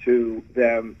catered to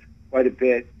them quite a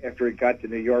bit after he got to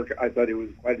New York. I thought he was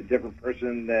quite a different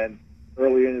person than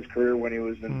early in his career when he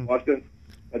was in Boston.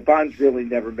 But Bonds really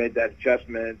never made that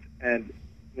adjustment, and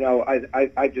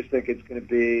I just think it's going to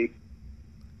be,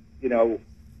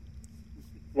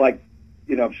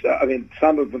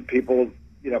 some of the people,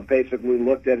 basically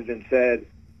looked at it and said,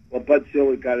 well, Bud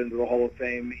Selig got into the Hall of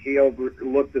Fame. He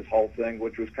overlooked this whole thing,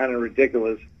 which was kind of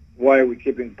ridiculous. Why are we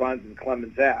keeping Bonds and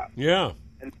Clemens out? Yeah.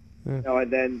 And, and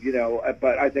then,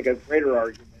 but I think a greater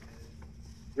argument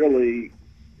is really,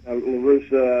 La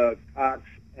Russa, Cox,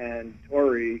 and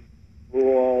Torrey, who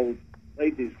all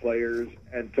played these players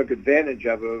and took advantage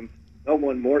of them. No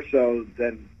one more so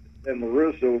than La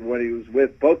Russa when he was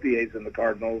with both the A's and the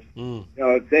Cardinals.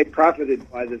 If they profited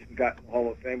by this and got in the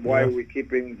Hall of Fame, why are we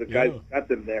keeping the guys who got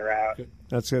them there out?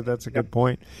 That's a good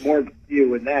point. More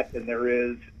value in that than there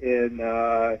is in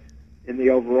the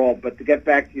overall. But to get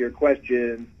back to your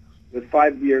question, with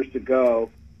 5 years to go,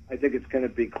 I think it's going to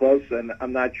be close, and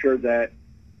I'm not sure that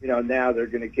now they're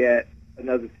going to get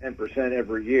another 10%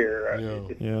 every year.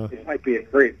 It might be a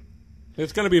creep.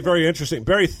 It's going to be very interesting.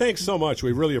 Barry, thanks so much.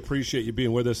 We really appreciate you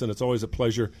being with us, and it's always a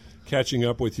pleasure catching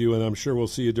up with you, and I'm sure we'll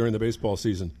see you during the baseball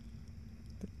season.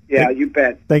 Yeah, you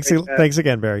bet. Thanks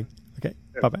again, Barry. Okay,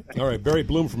 bye-bye. All right, Barry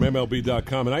Bloom from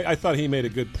MLB.com, and I thought he made a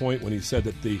good point when he said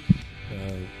that the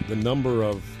number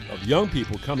of young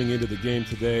people coming into the game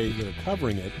today that are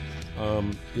covering it,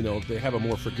 they have a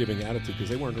more forgiving attitude because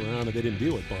they weren't around and they didn't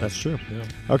deal with Bonds. That's true. Yeah.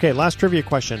 Okay, last trivia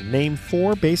question. Name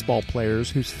 4 baseball players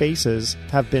whose faces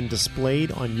have been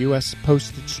displayed on U.S.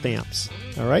 postage stamps.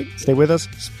 All right, stay with us.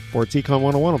 Sports Econ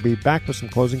 101 will be back with some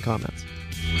closing comments.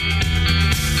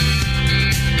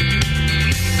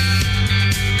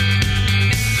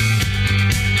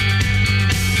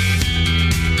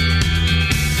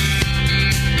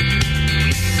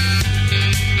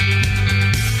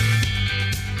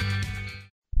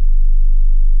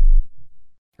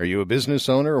 Are you a business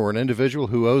owner or an individual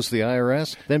who owes the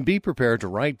IRS? Then be prepared to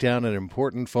write down an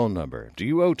important phone number. Do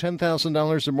you owe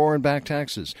 $10,000 or more in back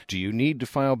taxes? Do you need to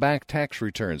file back tax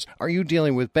returns? Are you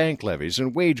dealing with bank levies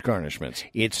and wage garnishments?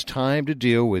 It's time to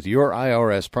deal with your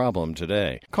IRS problem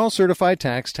today. Call Certified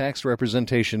Tax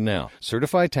Representation now.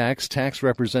 Certified Tax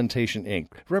Representation, Inc.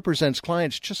 represents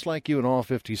clients just like you in all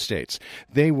 50 states.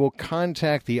 They will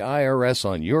contact the IRS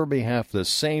on your behalf the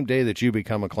same day that you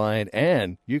become a client,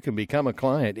 and you can become a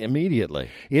client right immediately.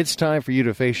 It's time for you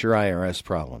to face your IRS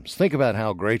problems. Think about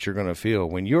how great you're going to feel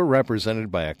when you're represented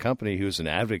by a company who's an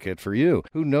advocate for you,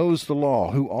 who knows the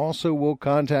law, who also will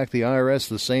contact the IRS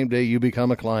the same day you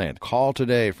become a client. Call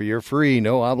today for your free,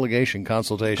 no-obligation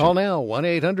consultation. Call now,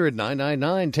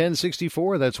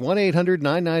 1-800-999-1064. That's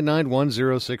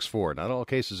 1-800-999-1064. Not all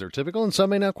cases are typical, and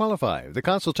some may not qualify. The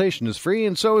consultation is free,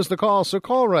 and so is the call, so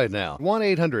call right now.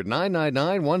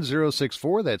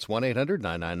 1-800-999-1064. That's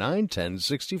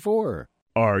 1-800-999-1064.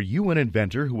 Are you an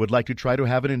inventor who would like to try to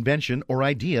have an invention or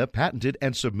idea patented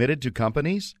and submitted to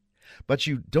companies? But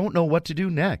you don't know what to do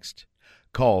next?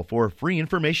 Call for free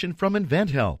information from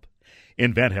InventHelp.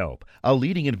 InventHelp, a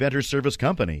leading inventor service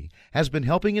company, has been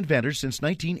helping inventors since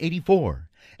 1984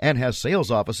 and has sales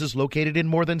offices located in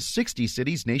more than 60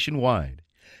 cities nationwide.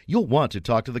 You'll want to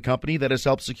talk to the company that has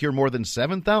helped secure more than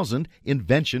 7,000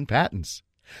 invention patents.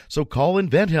 So call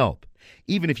InventHelp.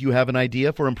 Even if you have an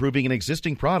idea for improving an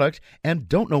existing product and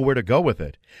don't know where to go with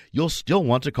it, you'll still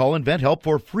want to call InventHelp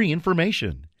for free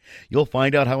information. You'll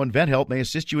find out how InventHelp may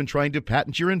assist you in trying to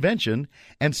patent your invention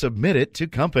and submit it to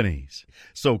companies.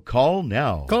 So call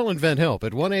now. Call InventHelp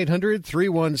at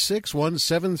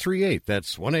 1-800-316-1738.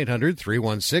 That's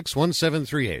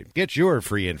 1-800-316-1738. Get your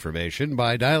free information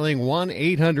by dialing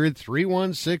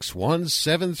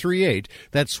 1-800-316-1738.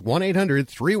 That's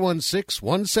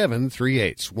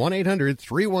 1-800-316-1738.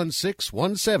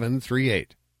 1-800-316-1738.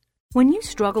 When you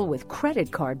struggle with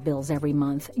credit card bills every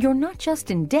month, you're not just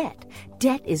in debt.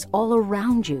 Debt is all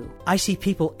around you. I see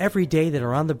people every day that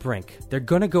are on the brink. They're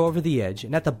going to go over the edge,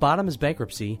 and at the bottom is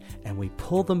bankruptcy, and we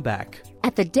pull them back.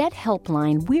 At the Debt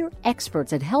Helpline, we're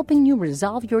experts at helping you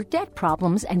resolve your debt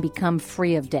problems and become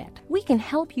free of debt. We can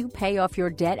help you pay off your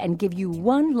debt and give you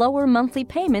one lower monthly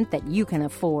payment that you can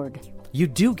afford. You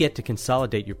do get to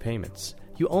consolidate your payments.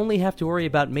 You only have to worry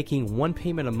about making one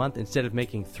payment a month instead of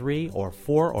making 3 or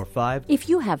 4 or 5. If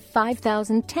you have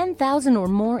 $5,000, $10,000 or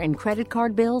more in credit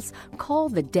card bills, call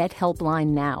the Debt Helpline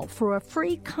now for a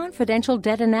free confidential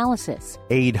debt analysis.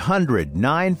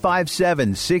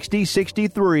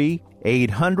 800-957-6063.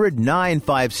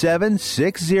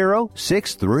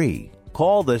 800-957-6063.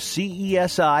 Call the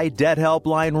CESI Debt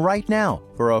Helpline right now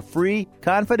for a free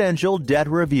confidential debt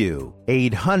review.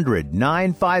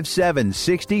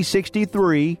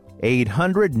 800-957-6063.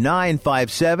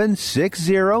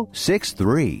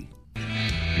 800-957-6063.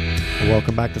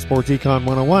 Welcome back to Sports Econ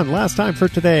 101. Last time for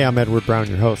today, I'm Edward Brown,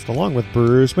 your host, along with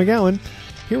Bruce McGowan.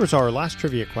 Here is our last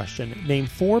trivia question. Name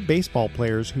 4 baseball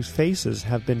players whose faces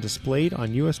have been displayed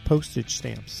on U.S. postage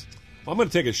stamps. I'm going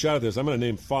to take a shot at this. I'm going to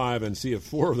name 5 and see if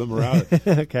 4 of them are out.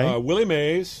 Okay. Willie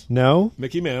Mays. No.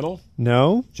 Mickey Mantle.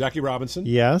 No. Jackie Robinson.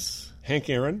 Yes. Hank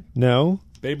Aaron. No.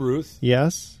 Babe Ruth.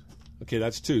 Yes. Okay,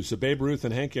 that's 2. So Babe Ruth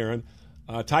and Hank Aaron.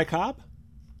 Ty Cobb?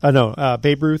 No.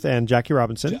 Babe Ruth and Jackie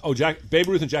Robinson. Babe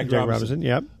Ruth and Jackie Robinson.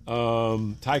 Yep.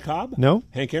 Ty Cobb? No.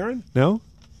 Hank Aaron? No.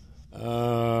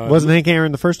 Wasn't Hank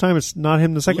Aaron the first time? It's not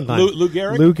him the second time. Lou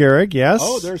Gehrig? Lou Gehrig, yes.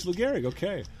 Oh, there's Lou Gehrig.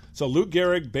 Okay. So Lou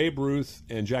Gehrig, Babe Ruth,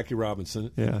 and Jackie Robinson.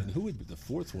 Yeah. And who would the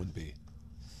 4th one be?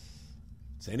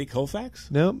 Sandy Koufax?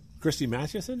 No. Christy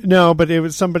Mathewson? No, but it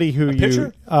was somebody who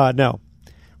pitcher? No.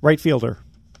 Right fielder.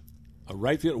 A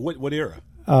right fielder? What era?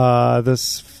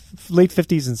 This late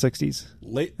 50s and 60s.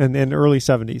 Late? And early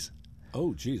 70s.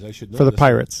 Oh, geez, I should know for the this.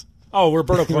 Pirates. Oh,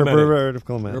 Roberto Clemente. Roberto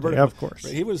Clemente, of course.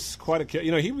 He was quite a kid.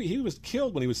 You know, he was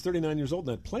killed when he was 39 years old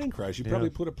in that plane crash. He probably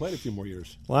would have played a few more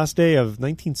years. Last day of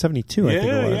 1972, I think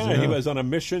it was. Yeah. He was on a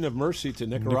mission of mercy to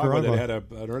Nicaragua. That had an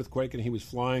earthquake, and he was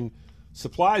flying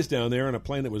supplies down there in a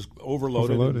plane that was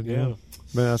overloaded. Yeah.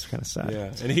 But that's kind of sad.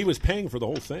 Yeah, and he was paying for the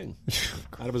whole thing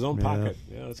out of his own pocket.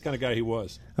 Yeah, that's the kind of guy he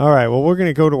was. All right, well, we're going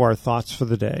to go to our thoughts for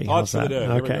the day. Thoughts for the day.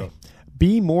 Here we go.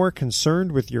 Be more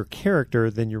concerned with your character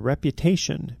than your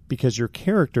reputation, because your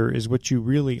character is what you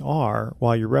really are,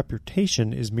 while your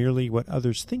reputation is merely what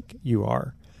others think you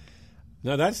are.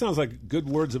 Now, that sounds like good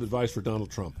words of advice for Donald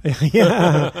Trump.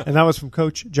 Yeah, and that was from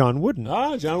Coach John Wooden.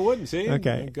 John Wooden, see?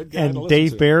 Okay. Good guy and to listen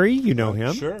Dave to. Barry, you know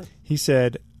him. Sure. He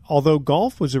said, although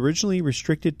golf was originally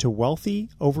restricted to wealthy,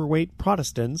 overweight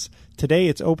Protestants, today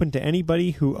it's open to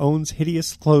anybody who owns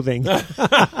hideous clothing.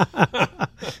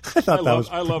 I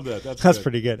love that. That's good.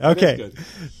 pretty good. Okay. Good.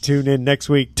 Tune in next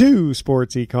week to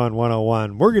Sports Econ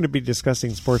 101. We're going to be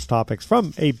discussing sports topics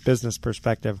from a business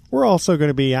perspective. We're also going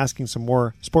to be asking some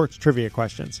more sports trivia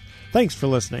questions. Thanks for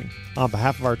listening. On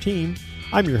behalf of our team,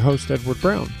 I'm your host, Edward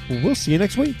Brown. We'll see you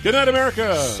next week. Good night,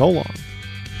 America. So long.